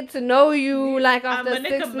if I get to know you, like I'm after gonna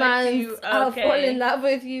 6 commit to months, you. I'll fall Okay. in love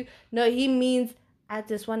with you. No, he means, I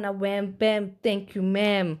just want to wham, bam, thank you,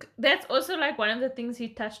 ma'am. That's also like one of the things he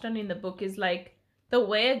touched on in the book is like the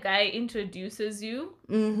way a guy introduces you,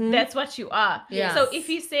 Mm-hmm. that's what you are. Yeah. So if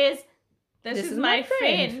he says, this is my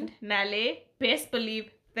friend, Nale, best believe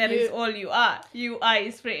that is all you are. You are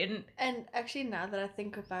his friend. And actually, now that I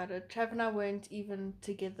think about it, Trav and I weren't even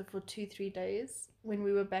together for 2-3 days when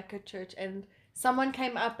we were back at church, and someone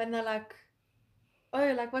came up and they're like,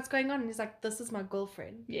 "Oh, like what's going on?" And he's like, "This is my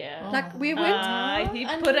girlfriend." Yeah. Like we went. He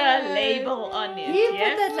I put a know. label on it. He yeah?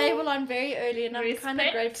 put that label on very early, and I'm kind of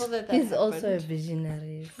Respect. grateful that He's happened. also a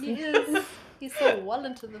visionary. He is. He's so well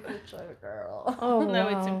into the future, girl. Oh, No,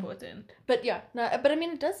 wow. it's important. But yeah, no. But I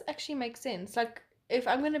mean, it does actually make sense. Like, if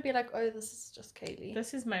I'm gonna be like, "Oh, this is just Kaylee,"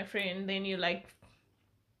 This is my friend. Then you like,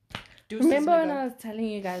 Remember when I was telling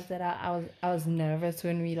you guys that I was nervous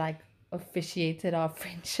when we like officiated our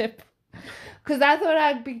friendship? Because I thought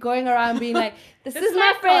I'd be going around being like, this This is is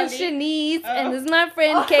my my friend colleague. Shanice, Oh. and this is my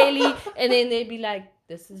friend Kaylee. And then they'd be like,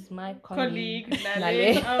 this is my colleague. colleague, Nale.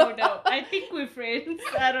 Nale. Oh no, I think we're friends.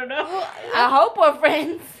 I don't know. I hope we're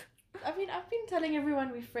friends. I mean, I've been telling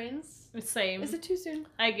everyone we're friends. Same. Is it too soon?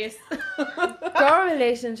 I guess. Girl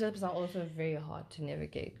relationships are also very hard to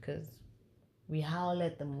navigate because we howl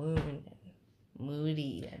at the moon and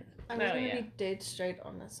moody and I'm No, just gonna yeah. be dead straight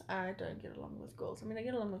honest. I don't get along with girls. I mean, I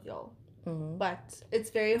get along with y'all, Mhm. but it's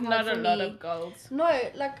very hard Not for a me. lot of girls. No,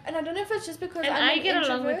 like, and I don't know if it's just because And I'm I an get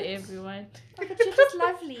along with introvert. everyone. Oh, but you're just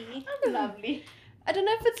lovely. Lovely. I don't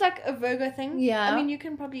know if it's like a Virgo thing. Yeah. I mean, you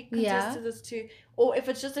can probably contest Yeah. to this too, or if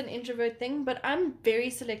it's just an introvert thing. But I'm very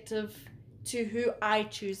selective to who I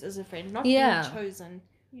choose as a friend, not Yeah. being chosen.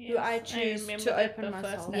 Yes, I choose remember to that open the first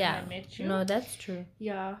myself. time Yeah. I met you. No, that's true.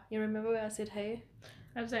 Yeah, you remember where I said hey?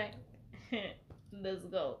 I was like, let's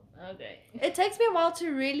go. Okay. It takes me a while to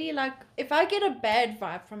really like, if I get a bad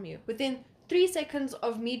vibe from you within 3 seconds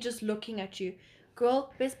of me just looking at you,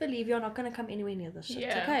 girl, best believe you're not gonna come anywhere near this shit.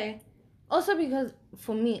 Yeah. Okay. Also because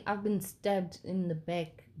for me, I've been stabbed in the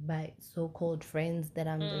back by so-called friends that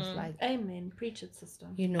I'm just like, Amen. Preach it, sister.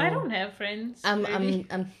 you know. I don't have friends. I'm really,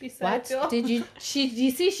 what? besides you. Did you?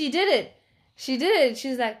 You see, she did it. She did it.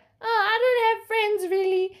 She's like, oh, I don't have friends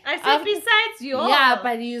really. I said I've- besides you. Yeah,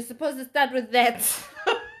 but you're supposed to start with that.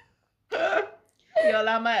 Y'all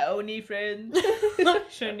are my only friends.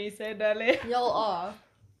 Shani said, Dale. Y'all are.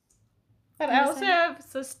 But I also have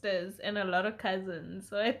sisters and a lot of cousins,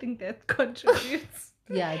 so I think that contributes.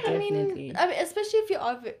 Yeah, I definitely. mean, especially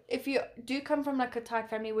if you do come from like a tight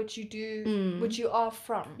family, which you do, Mm. which you are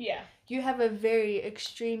from, Yeah. you have a very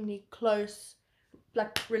extremely close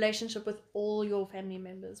like relationship with all your family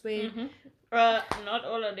members. Where Mm-hmm. Not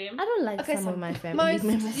all of them. I don't like okay, some some of my family most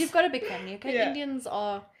members. you've got a big family, okay? Yeah. Indians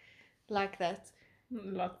are like that.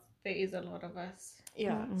 There is a lot of us.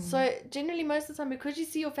 Yeah. Mm-mm. So generally, most of the time, because you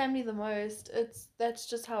see your family the most, that's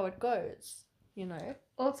just how it goes. You know.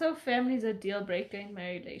 Also, family is a deal breaker in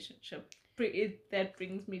my relationship. That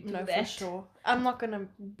brings me to No, that. for sure. I'm not gonna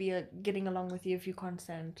be getting along with you if you can't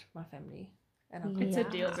stand my family. And I'm It's Yeah. a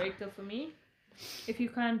deal breaker for me. If you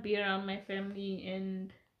can't be around my family,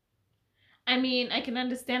 and I mean, I can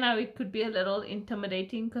understand how it could be a little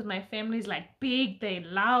intimidating because my family is like big, they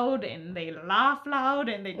loud, and they laugh loud,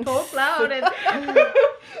 and they talk loud, and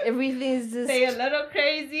Everything is just. they a little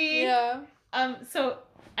crazy. yeah. So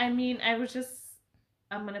I mean, I'm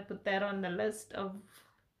gonna put that on the list of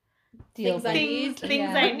deal things I breaker. need. things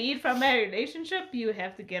Yeah. I need from my relationship. You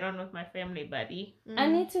have to get on with my family, buddy, I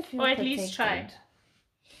need to feel or at least try. protected.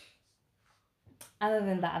 Other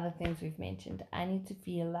than the other things we've mentioned, I need to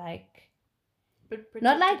feel like But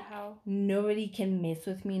Not protected like- how. nobody can mess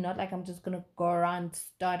with me. Not like I'm just gonna go around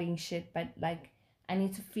starting shit, but like I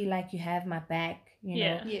need to feel like you have my back. You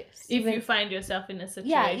Yeah. know. Yes. If Even- you find yourself in a Yeah.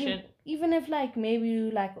 situation, Even if like maybe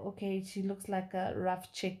you like okay, she looks like a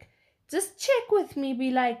rough chick. Just check with me.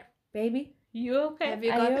 Be like, baby, You okay? Have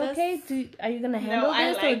you Are got you this? okay? Are you gonna handle No, I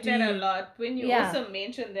this, or like do that a you? lot. When you Yeah. also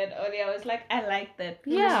mentioned that earlier, I was like, I like that.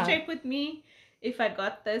 Yeah. Just check with me if I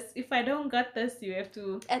got this. If I don't got this, you have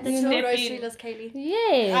to Add that You to know- your step grocery in. list, Kaylee.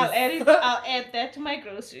 Yes. I'll add that to my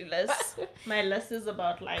grocery list. My list is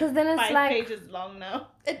about like 'Cause then it's 5 like- pages long now.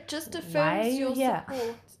 It just Why affirms are you your here?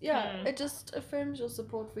 support. Yeah, Mm. it just affirms your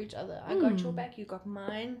support for each other. I got your Mm. back, you got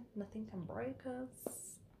mine. Nothing can break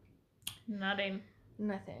us. Nothing.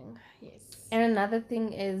 Nothing. Yes. And another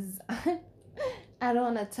thing is, I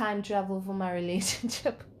don't want to time travel for my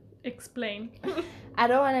relationship. Explain. I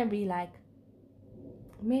don't want to be like,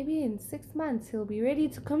 maybe in 6 months he'll be ready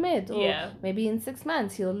to commit, or Yeah. maybe in 6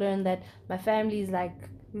 months he'll learn that my family is like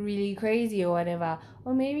really crazy or whatever,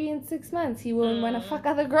 or maybe in 6 months he won't want to fuck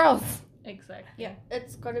other girls. Exactly. Yeah,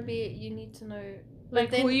 it's got to be, you need to know.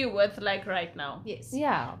 Like But who then- you with like right now. Yes.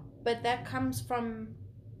 Yeah. But that comes from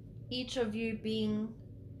each of you being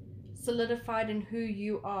solidified in who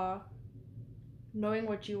you are, knowing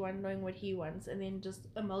what you want, knowing what he wants, and then just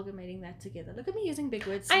amalgamating that together. Look at me using big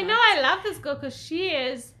words. I know tonight. I love this girl because she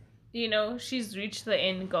is, she's reached the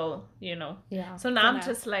end goal, Yeah. So now For I'm now.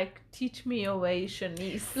 just like, teach me your way,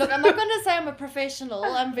 Shanice. Look, I'm not going to say I'm a professional.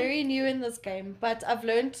 I'm very new in this game, but I've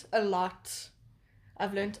learned a lot.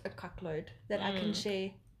 I've learned a cockload that I can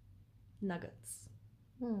share nuggets.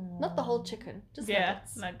 Not the whole chicken, just yeah,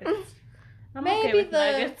 nuggets. nuggets. I'm Maybe okay with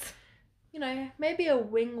the- nuggets. Maybe a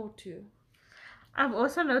wing or two. I've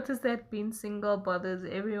also noticed that being single bothers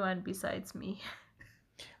everyone besides me.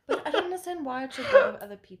 But I don't understand why it should bother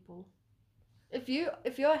other people. If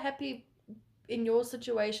you're happy in your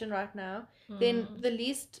situation right now, then the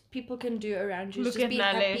least people can do around you is Look just at be Nale.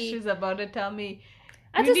 happy. She's about to tell me.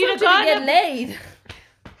 I "You just need want to you go to on get a-" laid.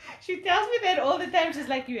 She tells me that all the time. She's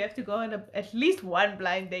like, you have to go on at least one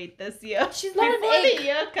blind date this year. She's not an Before egg. the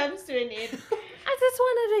year comes to an end. I just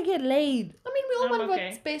wanted to get laid. I mean, we all I'm want okay.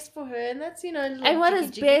 what's best for her, and that's And what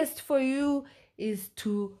is best for you is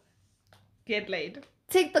to Get laid.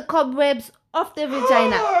 take the cobwebs off the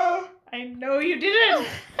vagina. I know you didn't.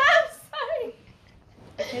 I'm sorry.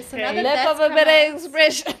 Okay, so Okay. now that Lack that's of a come better out-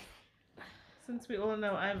 expression. Since we all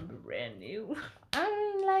know I'm brand new.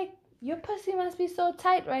 I'm like, your pussy must be so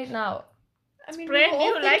tight right now. I mean, brand we were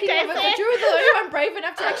all new, like thinking I of it, said. but you were the only one brave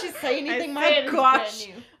enough to actually say anything. I My said it's gosh.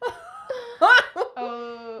 brand new.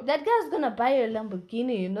 Oh. That guy's gonna buy you a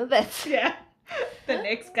Lamborghini, you know that? Yeah. The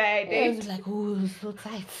next guy I I date. was like, ooh, so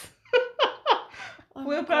tight. Oh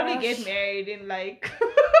We'll my probably gosh. get married in like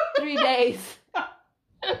 3 days.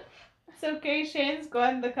 It's okay, Shane's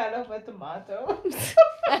gone the color of a tomato.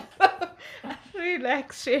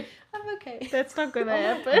 Relax, Shane. I'm okay. That's not gonna Oh my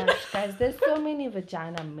happen. gosh, guys, there's so many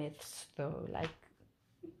vagina myths though. Like,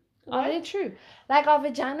 are they true? Like, are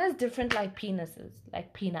vaginas different like penises?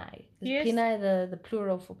 Like peni. Is Yes. peni the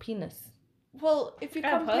plural for penis? Well, if you're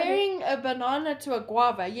I've heard it. comparing a banana to a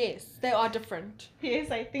guava, yes, they are different. Yes,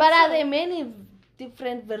 I think But so. are there many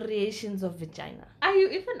different variations of vagina? Are you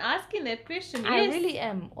even asking that question? I Yes. really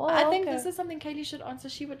am. Oh, I think okay. this is something Kaylee should answer.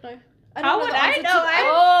 She would know. I How know would the I answer know? to- My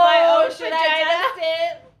Oh, own should I just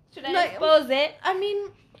say? Should I No, expose it? I mean,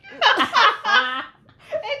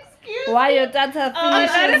 Excuse Why me. your data Oh,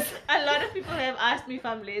 finishes? a lot of people have asked me if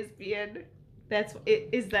I'm lesbian.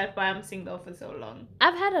 Is that why I'm single for so long?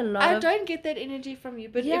 I've had a lot I of. don't get that energy from you.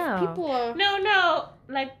 But Yeah. if people are, No,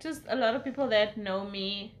 like just a lot of people that know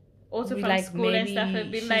me, also Be from like, school and maybe stuff,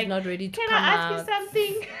 have been she's like, not ready to "Can come I ask out. you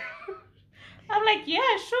something?" I'm like,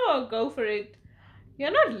 "Yeah, sure, go for it."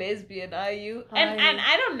 You're not lesbian, are you? And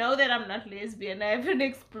I don't know that I'm not lesbian. I haven't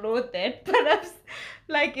explored that, but I'm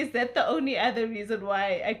like, is that the only other reason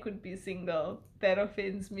why I could be single? That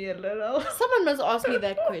offends me a little. someone must ask me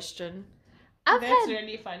that question. I've That's had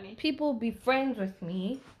really funny. people be friends with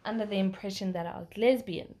me under the impression that I was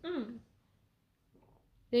lesbian. Mm.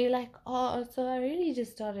 They're like, oh, so I really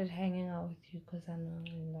just started hanging out with you because I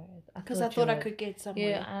know, Because I thought I could get somewhere.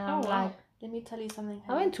 Yeah, and I'm Oh, wow. like, Let me tell you something.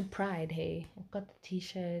 I went to Pride, hey. I got the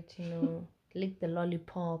t-shirt, licked the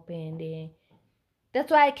lollipop, and that's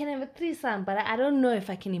why I can have a threesome, but I don't know if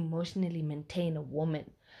I can emotionally maintain a woman.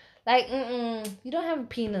 Like, you don't have a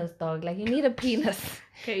penis, dog. Like, you need a penis.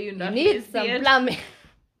 Okay, you're You not need some lesbian. plumbing.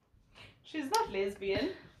 She's not lesbian.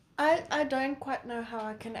 I don't quite know how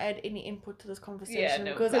I can add any input to this conversation Yeah,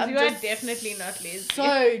 no, because 'cause I'm you are just definitely not lesbian.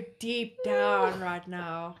 so deep down right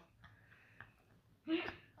now.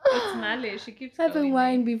 It's Nale. She keeps Having going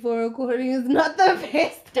wine before recording is not the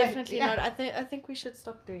best. Definitely idea. not. I think we should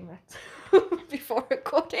stop doing that before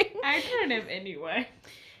recording. I don't have any wine.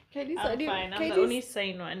 Katie's I'm idea- fine. I'm Katie's, the only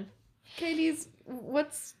sane one. Katie's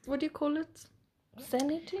what do you call it?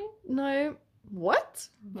 Sanity? No, what?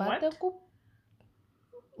 What? Vateku?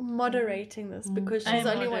 moderating this because she's I'm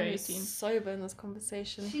the only one moderating. who's sober in this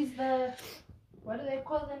conversation. She's the, what do they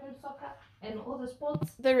call them in soccer and all the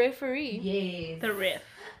sports? The referee. Yes. The ref.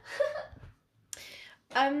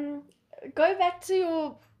 Go back to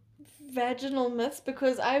your vaginal myths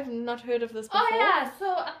because I've not heard of this before. Oh yeah,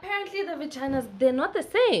 so apparently the vaginas, they're not the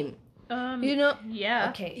same. You know? Yeah.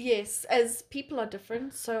 Okay. Yes, as people are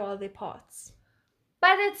different, so are their parts.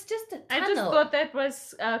 But it's just a tunnel. I just thought that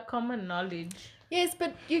was common knowledge. Yes,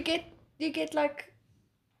 but you get like,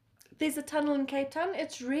 there's a tunnel in Cape Town.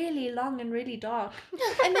 It's really long and really dark,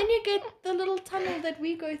 and then you get the little tunnel that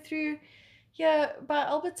we go through here by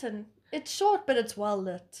Alberton. It's short, but it's well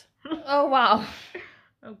lit. Oh wow.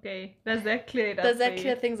 Okay. Does that clear it up? Does that for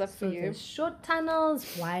clear you? things up for So you? there's short tunnels,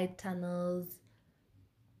 wide tunnels.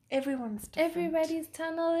 Everyone's different. Everybody's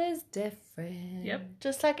tunnel is different. Yep.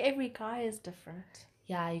 Just like every guy is different.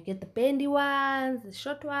 Yeah, you get the bendy ones, the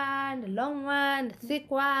short one, the long one, the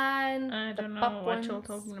thick one, I don't know pop what you're ones,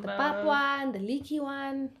 talking the about. pop one, the leaky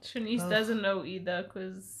one. Shanice Ugh. doesn't know either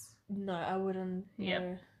because No, I wouldn't Yep.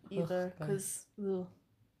 know either Ugh, because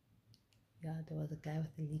Yeah, there was a guy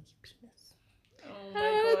with a leaky penis. oh I my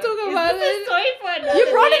don't god. talk Is about this a it. story for another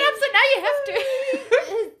you brought it day? up, so now you have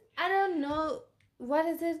to. I don't know. What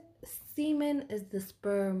is it? Semen is the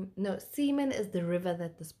sperm. No, semen is the river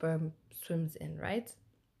that the sperm swims in, right?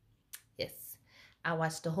 Yes. I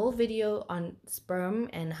watched the whole video on sperm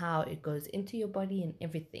and how it goes into your body and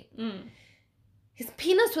everything. Mm. His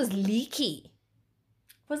penis was leaky.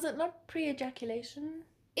 Was it not pre-ejaculation?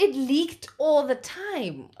 It leaked all the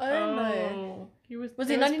time. Oh, no. He was Was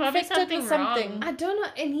he there not probably infected with something? wrong. I don't know.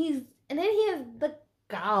 And then he has the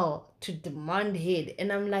gall to demand head.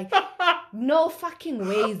 And I'm like, no fucking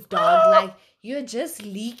ways, dog. Like, you're just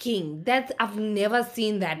leaking. I've never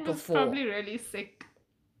seen that He was before. probably really sick.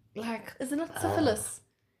 Like, Is it not syphilis?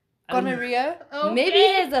 um, Gonorrhea? maybe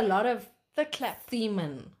there's a lot of The clap.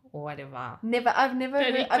 semen or whatever. I've never That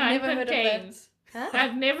he heard, I've can't never heard of contain. that. Huh?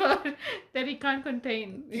 I've never that he can't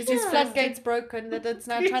contain. Because his Yeah. floodgate's broken, that it's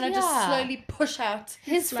now trying to just Yeah. slowly push out.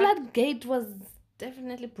 His Like- floodgate was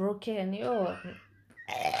definitely broken. Yo.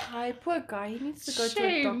 Hi, poor guy. He needs to go to a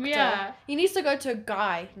Shame, doctor. yeah. He needs to go to a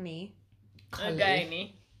guy, me. A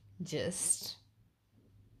gynae. Just.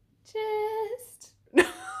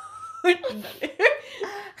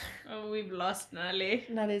 Oh, we've lost Nale.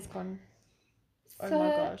 That is gone. Oh So, my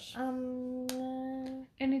gosh.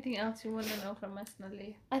 Anything else you want to know from us,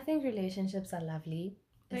 Nale? I think relationships are lovely,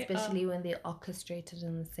 They especially when they're orchestrated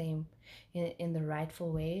in the same, in the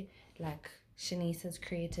rightful way. Like Shanice has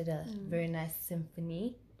created a very nice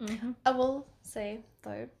symphony. Mm-hmm. I will say,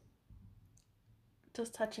 though,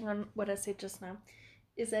 just touching on what I said just now,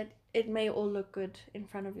 is that it may all look good in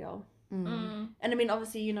front of y'all. Mm. And I mean,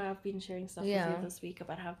 obviously, you know, I've been sharing stuff with Yeah. you this week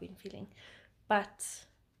about how I've been feeling. But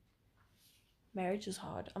marriage is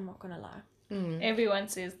hard, I'm not going to lie. Everyone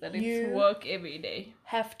says that it's You- work every day.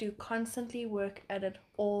 Have to constantly work at it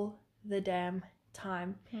all the damn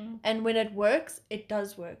time. Mm. And when it works, it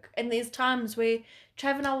does work. And there's times where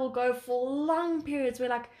Trav and I will go for long periods where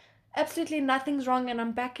like absolutely nothing's wrong and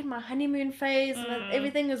I'm back in my honeymoon phase and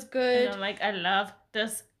everything is good. And I'm like, I love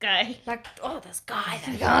this guy. Like, oh, this guy.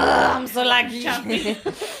 I'm so lucky. Jump him.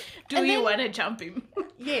 Do And you then- want to jump him?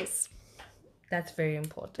 Yes. That's very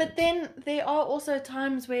important. But then there are also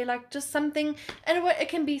times where like just something, and it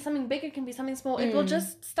can be something big, it can be something small. It will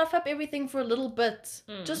just stuff up everything for a little bit.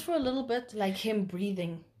 Just for a little bit. like him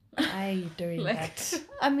breathing. I doing Like- that.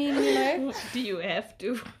 I mean, you know, Do you have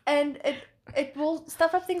to? and it will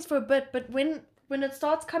stuff up things for a bit, but when it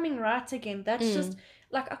starts coming right again, that's just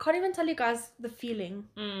like I can't even tell you guys the feeling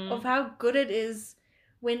of how good it is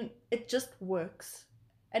when it just works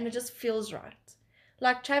and it just feels right.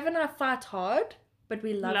 Like Trav and I fight hard, but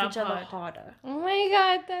we love each other hard. harder. Oh my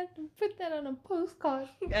god, put that on a postcard.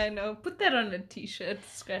 I know. Put that on a t-shirt,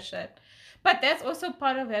 scratch that. But that's also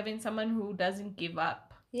part of having someone who doesn't give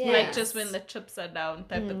up. Like just when the chips are down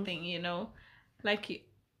type of thing, you know? Like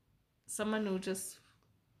someone who just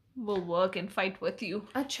will work and fight with you.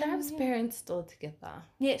 Are Trav's parents still together?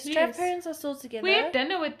 Yes, Yes. Trav's parents are still together. We had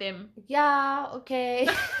dinner with them. Yeah, okay.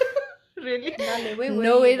 Really? Nale, where were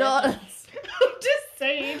Know you it that all. night? Just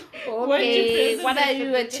saying. Okay, what are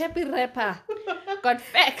you, a Did chappy rapper? Got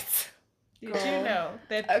facts. you know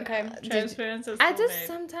that Okay. transparency is I so just bad?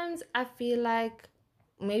 sometimes I feel like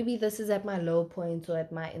maybe this is at my low points or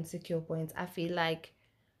at my insecure points. I feel like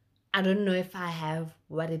I don't know if I have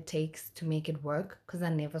what it takes to make it work because I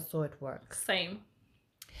never saw it work. Same.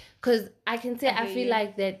 Because I can say I hear feel you.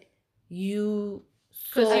 like that you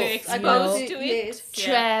 'Cause saw, you're you exposed know, to it. Yes.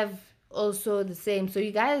 Yeah. Trav also the same. So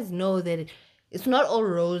you guys know that it's not all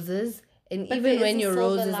roses And But even there when is a your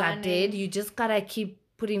silver roses are lining. dead, you just gotta keep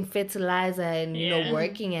putting fertilizer and Yeah.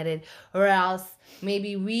 working at it, or else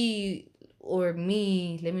maybe we or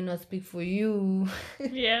me, let me not speak for you.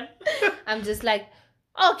 Yeah. I'm just like,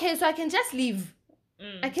 okay, so I can just leave.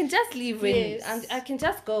 I can just leave when Yes. I can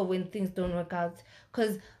just go when things don't work out.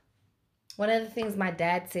 Because one of the things my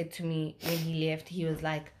dad said to me when he left, he was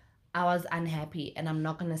like, I was unhappy and I'm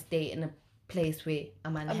not gonna stay in a place where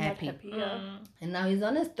I'm I'm not unhappy. happy. Yeah. And now he's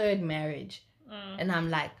on his third marriage. And I'm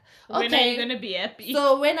like, okay, When are you gonna be happy?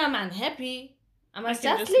 so when I'm unhappy, I I must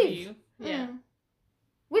can just leave. leave. Yeah.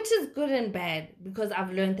 Which is good and bad, because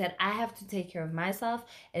I've learned that I have to take care of myself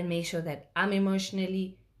and make sure that I'm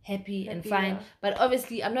emotionally happy and fine. yeah. But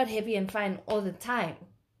obviously, I'm not happy and fine all the time.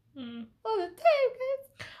 All the time, guys.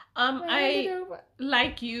 I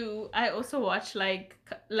like you. I also watch like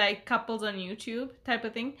couples on YouTube type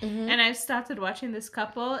of thing, and I've started watching this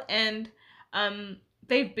couple, and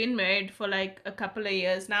they've been married for like a couple of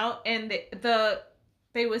years now, and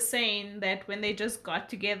they were saying that when they just got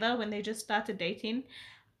together, when they just started dating,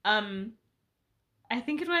 I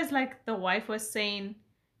think it was like the wife was saying,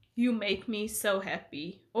 "You make me so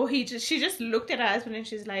happy," or she just looked at her husband and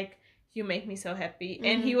she's like, "You make me so happy,"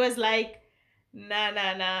 and he was like,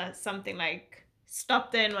 nah, something like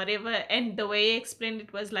stop there and whatever. And the way he explained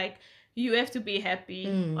it was like, you have to be happy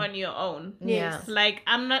on your own. Yeah. Like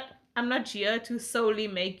I'm not here to solely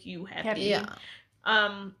make you happy. Yeah.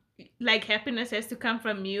 Like happiness has to come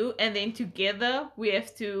from you, and then together we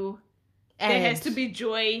have to there has to be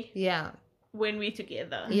joy Yeah. when we're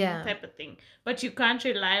together. Yeah. Type of thing. But you can't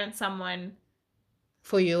rely on someone.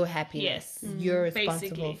 For your happiness. Yes. You're responsible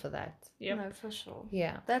Basically. for that. Yep. No, for sure.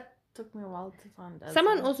 Yeah. That took me a while to find out.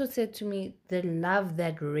 Someone also said to me, the love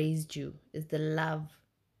that raised you is the love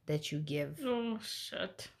that you give. Oh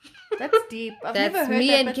shit. That's deep. I've That's never heard me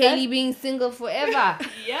that, and but Kaylee being single forever.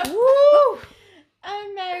 Yep. Woo!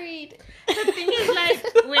 I'm married. The thing is,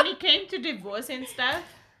 like, when it came to divorce and stuff,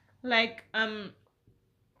 like, when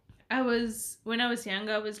I was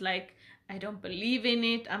younger, I was like, I don't believe in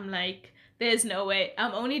it. I'm like, there's no way.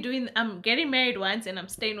 I'm getting married once and I'm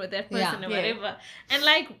staying with that person or whatever. And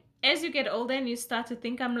like, as you get older and you start to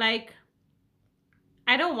think, I'm like,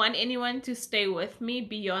 I don't want anyone to stay with me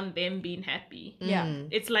beyond them being happy. Yeah.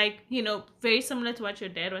 It's like, very similar to what your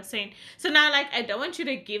dad was saying. So now, like, I don't want you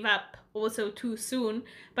to give up also too soon.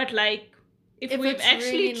 But like, if we've it's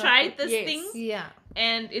actually really not tried good- this yes. thing Yeah.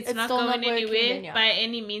 and it's not still going not working, anywhere then yeah. by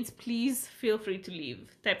any means, please feel free to leave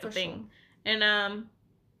type of For thing. And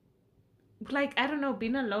like, I don't know,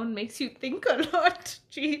 being alone makes you think a lot.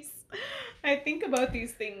 Jeez. I think about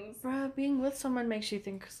these things. Bruh, being with someone makes you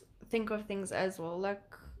think of things as well. Like,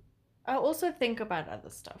 I also think about other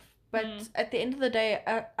stuff. But at the end of the day,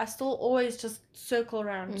 I still always just circle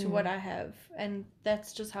around to what I have. And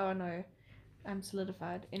that's just how I know I'm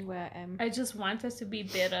solidified in where I am. I just want us to be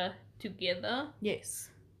better together. Yes.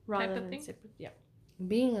 Rather of than thing? separate. Yeah.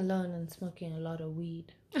 Being alone and smoking a lot of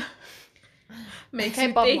weed. Makes Okay,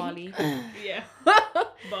 you Bob think. Marley. Yeah.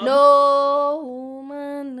 Bob. No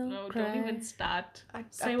woman, no cry. Don't even start. I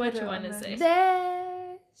Say put what it you want on to my- say.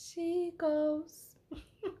 There she goes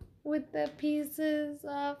with the pieces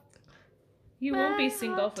of. You won't be My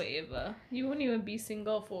single heart. forever. You won't even be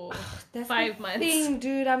single for That's 5 the months. thing,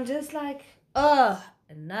 dude. I'm just like,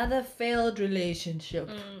 another failed relationship.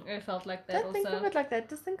 I felt like that Don't think of also. it like that.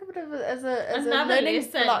 Just think of it as a Another learning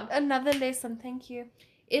lesson. block. Another lesson. Thank you.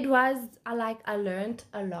 It was I learned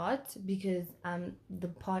a lot because the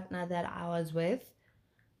partner that I was with,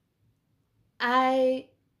 I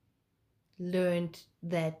learned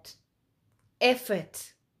that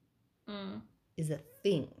effort is a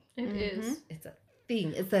thing. It is. It's a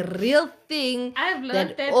thing. It's a real thing I've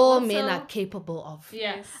learned that all also, men are capable of.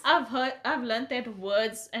 Yeah, Yes. I've learned that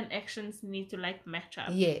words and actions need to like match up.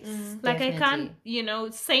 Yes. Like definitely. I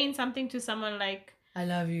can't, saying something to someone like I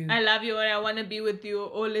love you. I love you or I want to be with you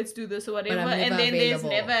or let's do this or whatever, I'm and never then available.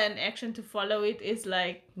 there's never an action to follow it. Is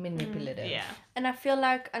like Manipulative. yeah. And I feel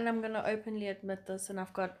like, and I'm going to openly admit this, and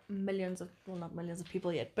I've got not millions of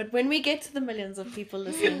people yet, but when we get to the millions of people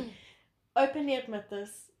listening, openly admit this,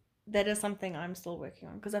 that is something I'm still working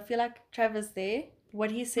on. Because I feel like Travis there, what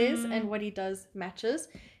he says and what he does matches.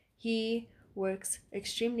 He works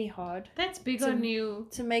extremely hard That's big on you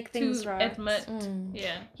to make things to right. admit.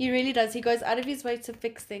 Yeah. He really does. He goes out of his way to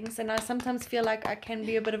fix things. And I sometimes feel like I can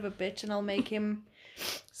be a bit of a bitch and I'll make him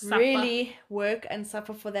Suffer. really work and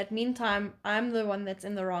suffer for that. Meantime, I'm the one that's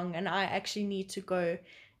in the wrong and I actually need to go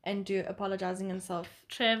and do apologizing and self.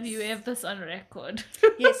 Trav, you have this on record.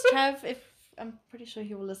 Yes, Trav, if I'm pretty sure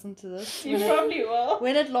he will listen to this You probably will.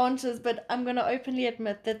 when it launches, but I'm going to openly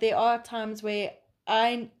admit that there are times where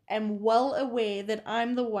I am well aware that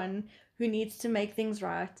I'm the one who needs to make things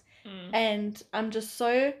right. And I'm just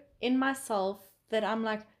so in myself that I'm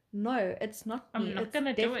like, no, it's not me. I'm not It's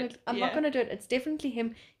gonna do it. definitely- I'm not Yeah. going to do it. It's definitely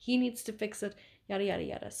him. He needs to fix it. Yada, yada,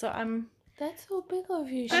 yada. So I'm... That's so big of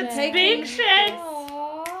you, That's Shan. big, Shan.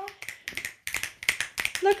 Aw.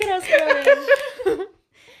 Look at us growing.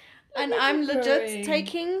 And at I'm you legit growing.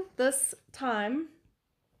 taking this time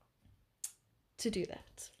to do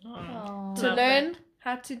that. Aw. To Love learn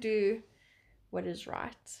how to do what is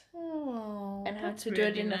right. Aw. And how That's to do it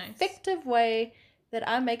really in an nice. effective way that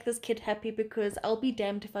I make this kid happy, because I'll be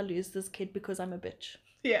damned if I lose this kid because I'm a bitch.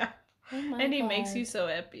 Yeah. Oh my And he makes God. you so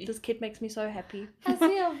happy. This kid makes me so happy. I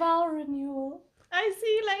see a vow renewal. I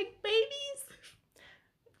see like babies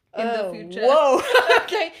in the future. Whoa.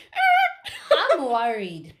 Okay. I'm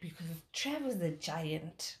worried because Trevor's a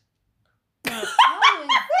giant. How is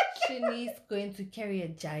Shanice going to carry a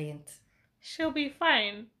giant? She'll be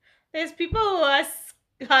fine. There's people who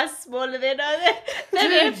are smaller than others than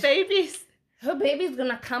their Dude. babies. Her baby's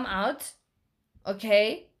gonna come out,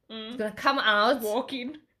 okay? It's gonna come out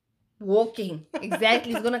Walking. walking.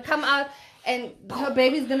 Exactly. It's gonna come out and her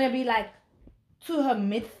baby's gonna be like to her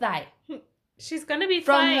mid thigh. She's gonna be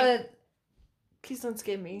From fine. her. Please don't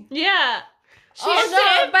scare me. Yeah. She Oh has to no,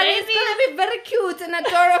 have but babies. it's gonna be very cute and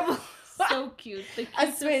adorable. So cute. The I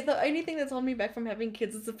cutest- swear, the only thing that's holding me back from having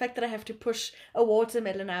kids is the fact that I have to push a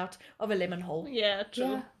watermelon out of a lemon hole. Yeah, true.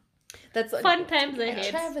 Yeah. That's the Fun only- times A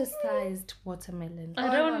ahead. Travis-sized watermelon. I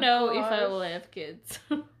Oh don't my know if I gosh. will have kids.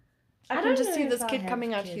 I can don't just know see if this I'll kid have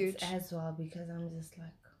coming out kids huge. as well, because I'm just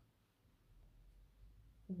like,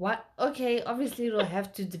 what? Okay, obviously it'll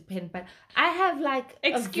have to depend, but I have like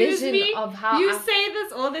Excuse a vision me? of how You I, say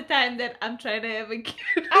this all the time that I'm trying to have a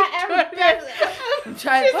kid. I am. I'm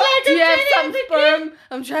trying. She's like, Do you I'm have trying some to have a sperm?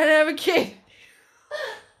 I'm trying to have a kid.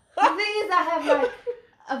 The thing is, I have like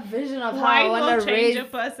a vision of how I Wine want will to change raise. a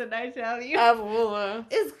person, I tell you.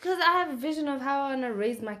 It's because I have a vision of how I want to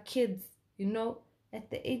raise my kids. You know, at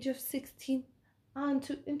the age of 16, I want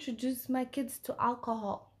to introduce my kids to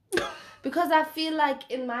alcohol. Because I feel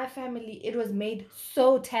like in my family, it was made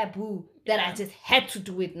so taboo that I just had to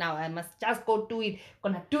do it now. I must just go do it.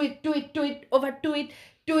 Gonna do it, overdo it,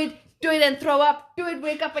 do it and throw up, do it,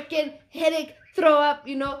 wake up again, headache, throw up,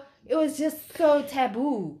 you know. It was just so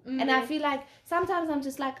taboo. And I feel like sometimes I'm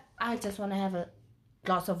just like, I just want to have a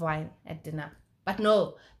glass of wine at dinner. But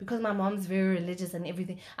no, because my mom's very religious and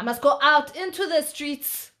everything, I must go out into the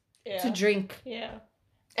streets to drink. Yeah.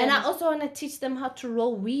 And I also want to teach them how to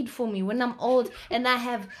roll weed for me when I'm old and I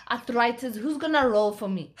have arthritis. Who's gonna roll for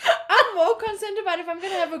me? I'm more concerned about if I'm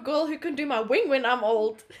gonna have a girl who can do my wing when I'm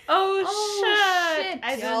old. Oh, Oh, shit. shit.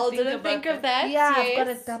 I Y'all didn't about think of that. that. Yeah, I've got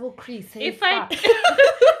a yes. double crease. Hey, If I fuck.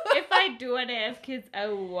 if I do want to have kids, I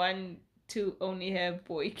want to only have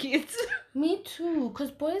boy kids. Me too, because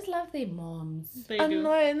boys love their moms. They I do.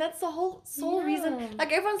 know, and that's the whole sole Yeah. reason.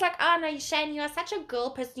 Like everyone's like, "Oh no, Shane, you're such a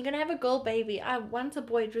girl person. You're gonna have a girl baby." I want a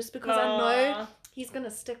boy just because I know Aw. he's gonna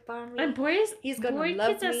stick by me. And boys, He's gonna boy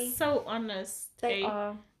love kids me. are so honest. They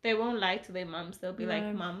are. They won't lie to their moms. They'll be like,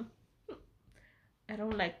 No. "Mom, I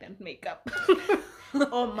don't like that makeup."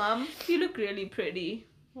 Or, "Mom, you look really pretty."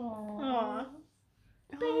 Aw.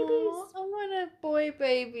 Babies. I want a boy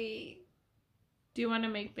baby. Do you want to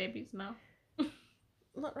make babies now?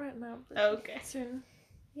 Not right now. But Okay. soon.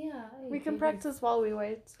 Yeah. We can practice while we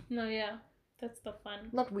wait. No, yeah, that's the fun.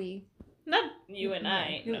 Not we. Not you and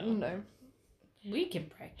I. No. No. We can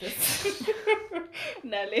practice.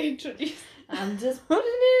 Nale, introduce. I'm just putting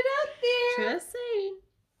it out there. Just saying.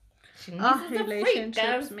 She Ah, needs a freak, relationships,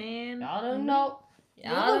 guys. man. Y'all don't know.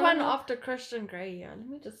 You're Y'all the don't one know. after Christian Grey here. Let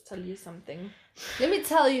me just tell you something. Let me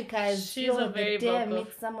tell you guys, She's yo, a very the day I vocal.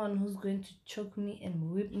 meet someone who's going to choke me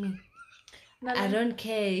and whip me, Nale, I don't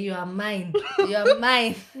care. You are mine. You are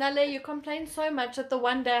mine. Nale, you complained so much that the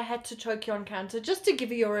one day I had to choke you on counter just to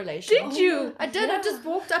give you your relation. Did you? I did. I Yeah. just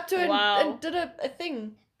walked up to her Wow. and did a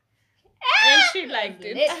thing. And she liked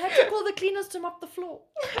it. I had to call the cleaners to mop the floor.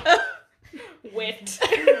 Wet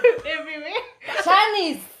everywhere.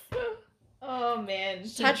 Chinese. Oh man.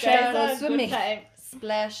 Touch Guys her. are a good Swimming. time.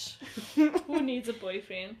 Splash. Who needs a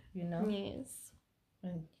boyfriend? You know. Yes.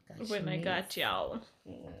 When I got y'all.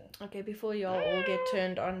 Okay, before y'all all get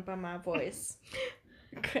turned on by my voice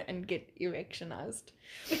and get erectionized.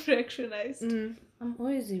 Erectionized. I'm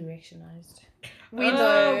always erectionized. We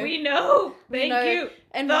know. We know. We Thank know. you.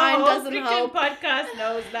 And The mine whole doesn't freaking help. podcast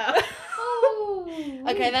knows now. Oh.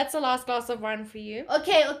 Okay, that's the last glass of wine for you.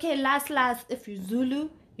 Okay. Last. If you're Zulu,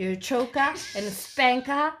 you're a choker and a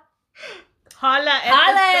spanker. Holla at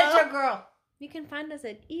Holla the at girl. your girl. You can find us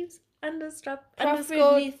at Eves___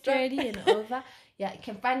 Preferably __ 30 and over. Yeah, you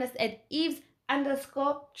can find us at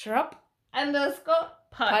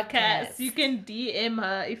Eves_drop_podcast. You can DM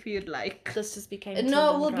her if you'd like. This just became No,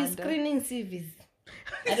 Tinder we'll be Grindr. screening CVs.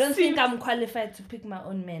 I don't think I'm qualified to pick my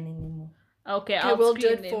own man anymore. Okay, Okay, I'll we'll do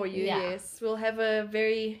screen it for them. you. Yeah. Yes, we'll have a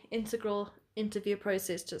very integral interview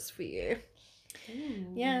process just for you.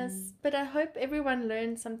 Yes, but I hope everyone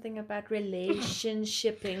learned something about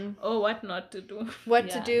relationshiping. Oh, what not to do. What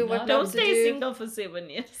Yeah, to do, what no, not Don't to stay do. single for 7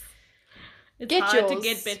 years. It's Get hard to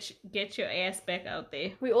yours. get your ass back out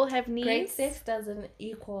there. We all have Great needs, sex doesn't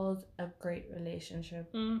equal a great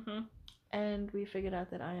relationship. Mm-hmm. and we figured out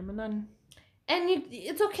that I am a nun. And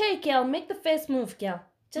it's okay, girl. Make the first move, girl.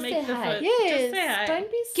 Just Make say the hi. first- Yes, Just say hi. don't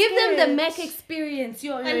be Give them the scared. Mac experience.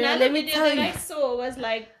 Yo, Another let me video tell that you. I saw was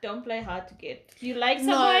like, don't play hard to get. You like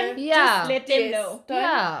No. someone? Yeah. Just let them Yes, know.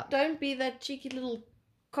 Don't be that cheeky little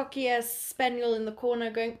cocky ass spaniel in the corner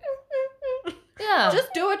going. Yeah.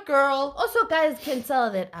 Just do it, girl. Also, guys can tell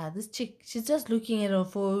that this chick, she's just looking at her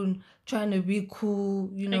phone, trying to be cool,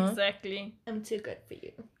 you know. Exactly. I'm too good for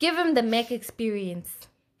you. Give him the Mac experience.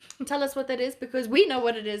 Tell us what that is because we know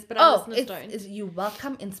what it is, but our listeners don't. it's you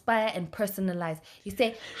welcome, inspire, and personalize. You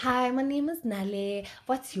say, "Hi, my name is Nale.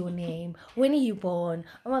 What's your name? When are you born?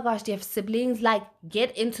 Oh my gosh, do you have siblings?" Like,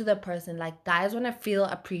 get into the person. Like, guys want to feel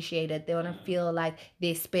appreciated. They want to feel like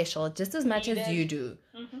they're special just as much as you do.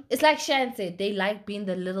 Mm-hmm. It's like Shan said, they like being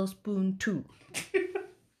the little spoon too.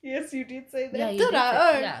 Yes, you did say that. Yeah, you Did I? say-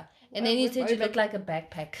 Oh. yeah. And then you Well, said you over. look like a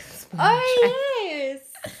backpack. spoon. Oh yes,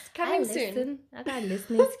 I coming soon. listen. I got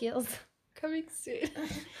listening skills. Coming soon.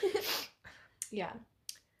 Yeah,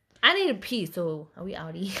 I need a pee, so are we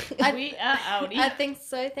outie? We are outie. I think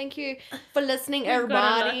so. Thank you for listening, We've got a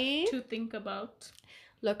lot everybody. to think about.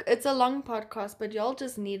 Look, it's a long podcast, but y'all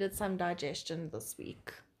just needed some digestion this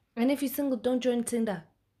week. And if you're single, don't join Tinder.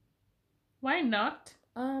 Why not?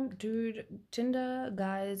 Dude, Tinder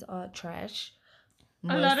guys are trash. A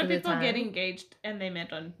most lot of the people time. get engaged and they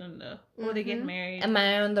met on Tinder. Or they get Mhm. married. Am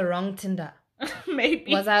I on the wrong Tinder?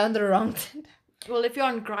 Maybe. Was I on the wrong Tinder? Well, if you're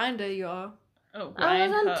on Grindr, you are. Oh, I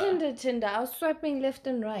was on Grindr. Tinder. I was swiping left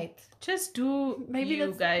and right. Just do Maybe you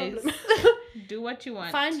that's guys. the problem. Do what you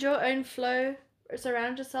want. Find your own flow.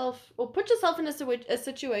 Surround yourself, or put yourself in a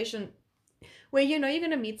situation where you know you're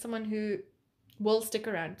going to meet someone who will stick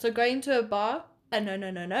around. So going to a bar,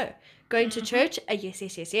 no. Going to church,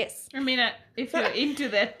 yes. I mean, if you're into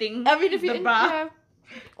that thing, I mean, if you're the in, bar. yeah.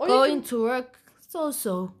 Or you Going can, to work,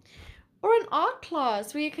 so. or an art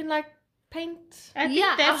class where you can like paint, I think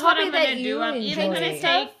Yeah, a that's what hobby I'm that gonna do. you I'm either enjoy. gonna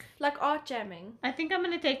stuff, take. like art jamming. I think I'm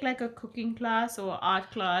gonna take like a cooking class or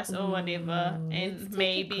art class or whatever, Ooh, let's and take a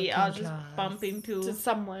maybe I'll cooking just class. bump into To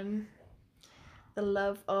someone, the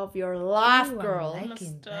love of your life, Ooh, I girl. like-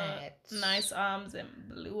 Mr. that. Nice arms and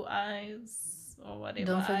blue eyes or whatever.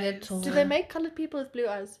 Don't forget eyes. to- Do they make colored people with blue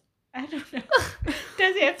eyes? I don't know.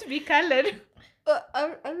 Does it have to be colored? I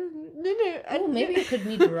don't know. Oh, maybe you could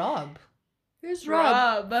meet Rob Who's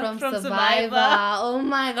Rob? Rob from Survivor. Oh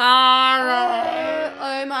my god.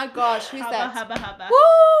 Oh my gosh, who's that? Hubba, hubba. Woo!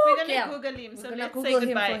 We're gonna Yeah. Google him, so We're gonna let's Google say him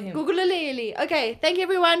goodbye. for him. Google Lily. Okay, thank you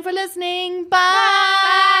everyone for listening. Bye.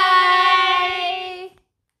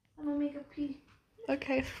 I'm gonna make a pee.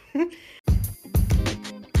 Okay.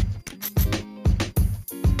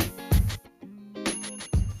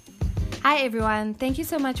 Hi everyone, thank you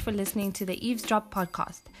so much for listening to the Eavesdrop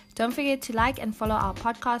podcast. Don't forget to like and follow our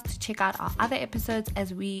podcast to check out our other episodes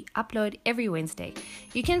as we upload every Wednesday.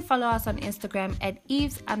 You can follow us on Instagram at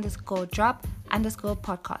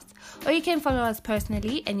Eves_drop_podcast. Or you can follow us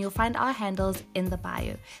personally and you'll find our handles in the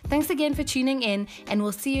bio. Thanks again for tuning in and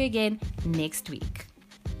we'll see you again next week.